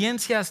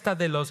desobediencia hasta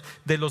de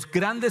los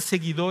grandes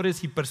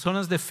seguidores y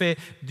personas de fe,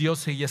 Dios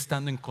seguía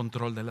estando en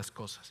control de las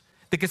cosas.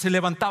 De que se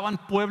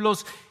levantaban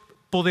pueblos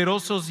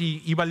poderosos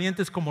y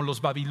valientes como los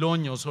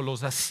babilonios o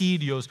los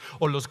asirios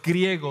o los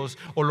griegos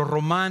o los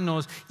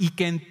romanos, y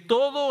que en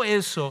todo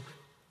eso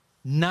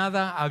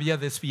nada había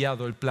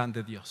desviado el plan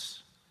de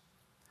Dios.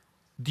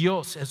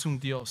 Dios es un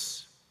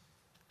Dios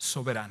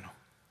soberano.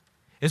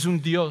 Es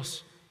un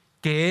Dios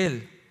que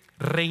Él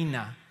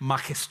reina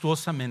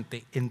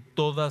majestuosamente en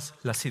todas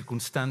las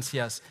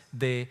circunstancias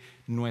de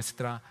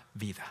nuestra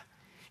vida.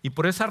 Y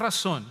por esa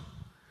razón,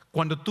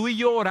 cuando tú y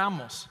yo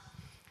oramos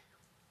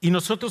y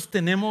nosotros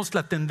tenemos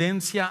la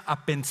tendencia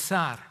a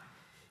pensar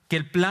que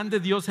el plan de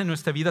Dios en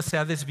nuestra vida se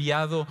ha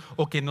desviado,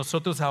 o que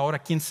nosotros ahora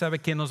quién sabe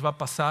qué nos va a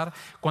pasar,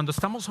 cuando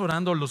estamos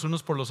orando los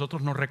unos por los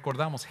otros nos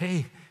recordamos: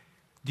 hey,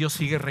 Dios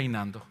sigue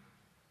reinando,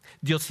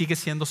 Dios sigue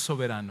siendo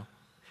soberano,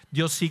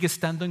 Dios sigue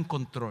estando en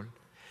control.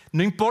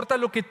 No importa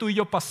lo que tú y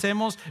yo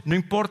pasemos, no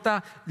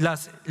importa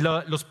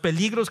los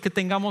peligros que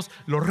tengamos,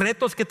 los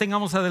retos que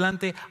tengamos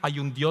adelante, hay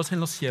un Dios en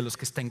los cielos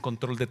que está en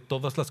control de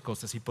todas las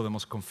cosas y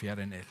podemos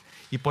confiar en Él.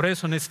 Y por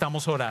eso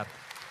necesitamos orar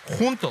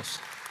juntos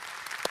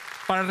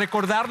para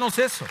recordarnos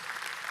eso,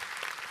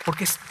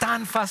 porque es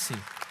tan fácil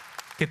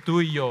que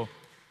tú y yo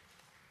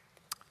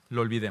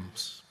lo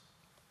olvidemos.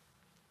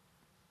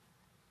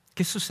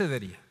 ¿Qué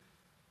sucedería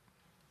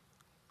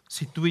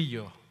si tú y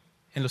yo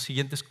en los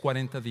siguientes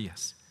 40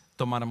 días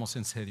tomáramos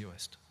en serio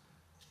esto?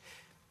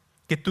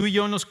 Que tú y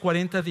yo en los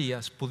 40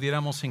 días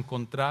pudiéramos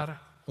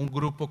encontrar un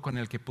grupo con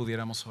el que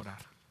pudiéramos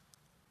orar.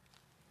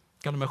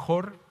 Que a lo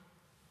mejor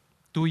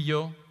tú y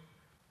yo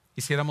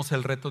hiciéramos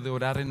el reto de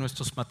orar en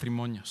nuestros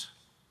matrimonios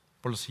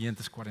por los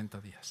siguientes 40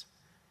 días.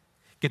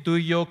 Que tú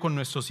y yo con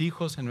nuestros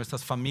hijos, en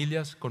nuestras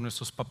familias, con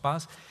nuestros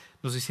papás,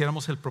 nos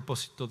hiciéramos el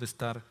propósito de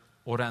estar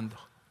orando.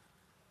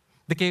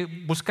 De que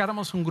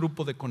buscáramos un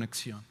grupo de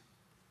conexión.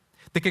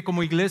 De que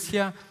como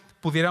iglesia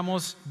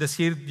pudiéramos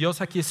decir: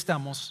 Dios, aquí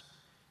estamos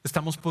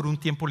por un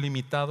tiempo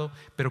limitado,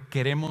 pero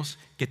queremos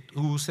que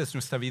tú uses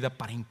nuestra vida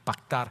para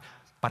impactar,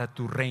 para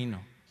tu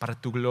reino, para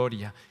tu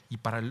gloria y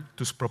para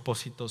tus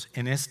propósitos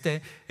en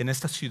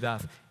esta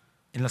ciudad,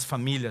 en las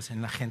familias,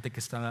 en la gente que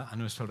está a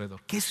nuestro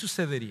alrededor. ¿Qué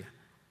sucedería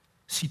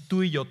si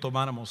tú y yo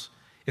tomáramos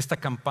esta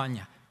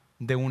campaña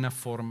de una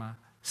forma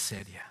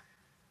seria?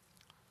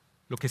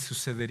 Lo que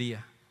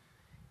sucedería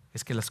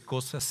es que las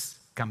cosas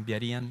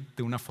cambiarían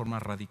de una forma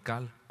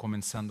radical,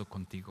 comenzando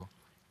contigo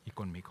y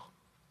conmigo.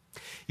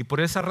 Y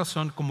por esa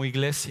razón, como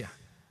iglesia,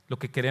 lo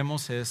que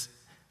queremos es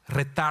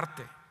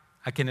retarte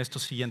a que en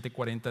estos siguientes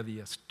 40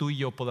 días tú y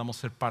yo podamos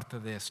ser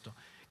parte de esto.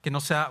 Que no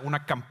sea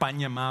una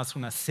campaña más,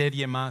 una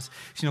serie más,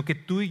 sino que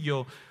tú y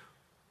yo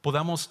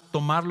podamos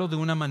tomarlo de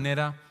una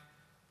manera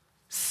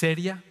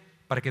seria,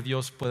 para que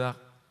Dios pueda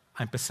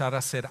empezar a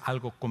hacer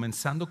algo,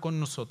 comenzando con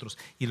nosotros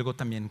y luego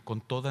también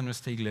con toda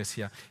nuestra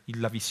iglesia y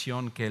la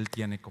visión que Él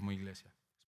tiene como iglesia.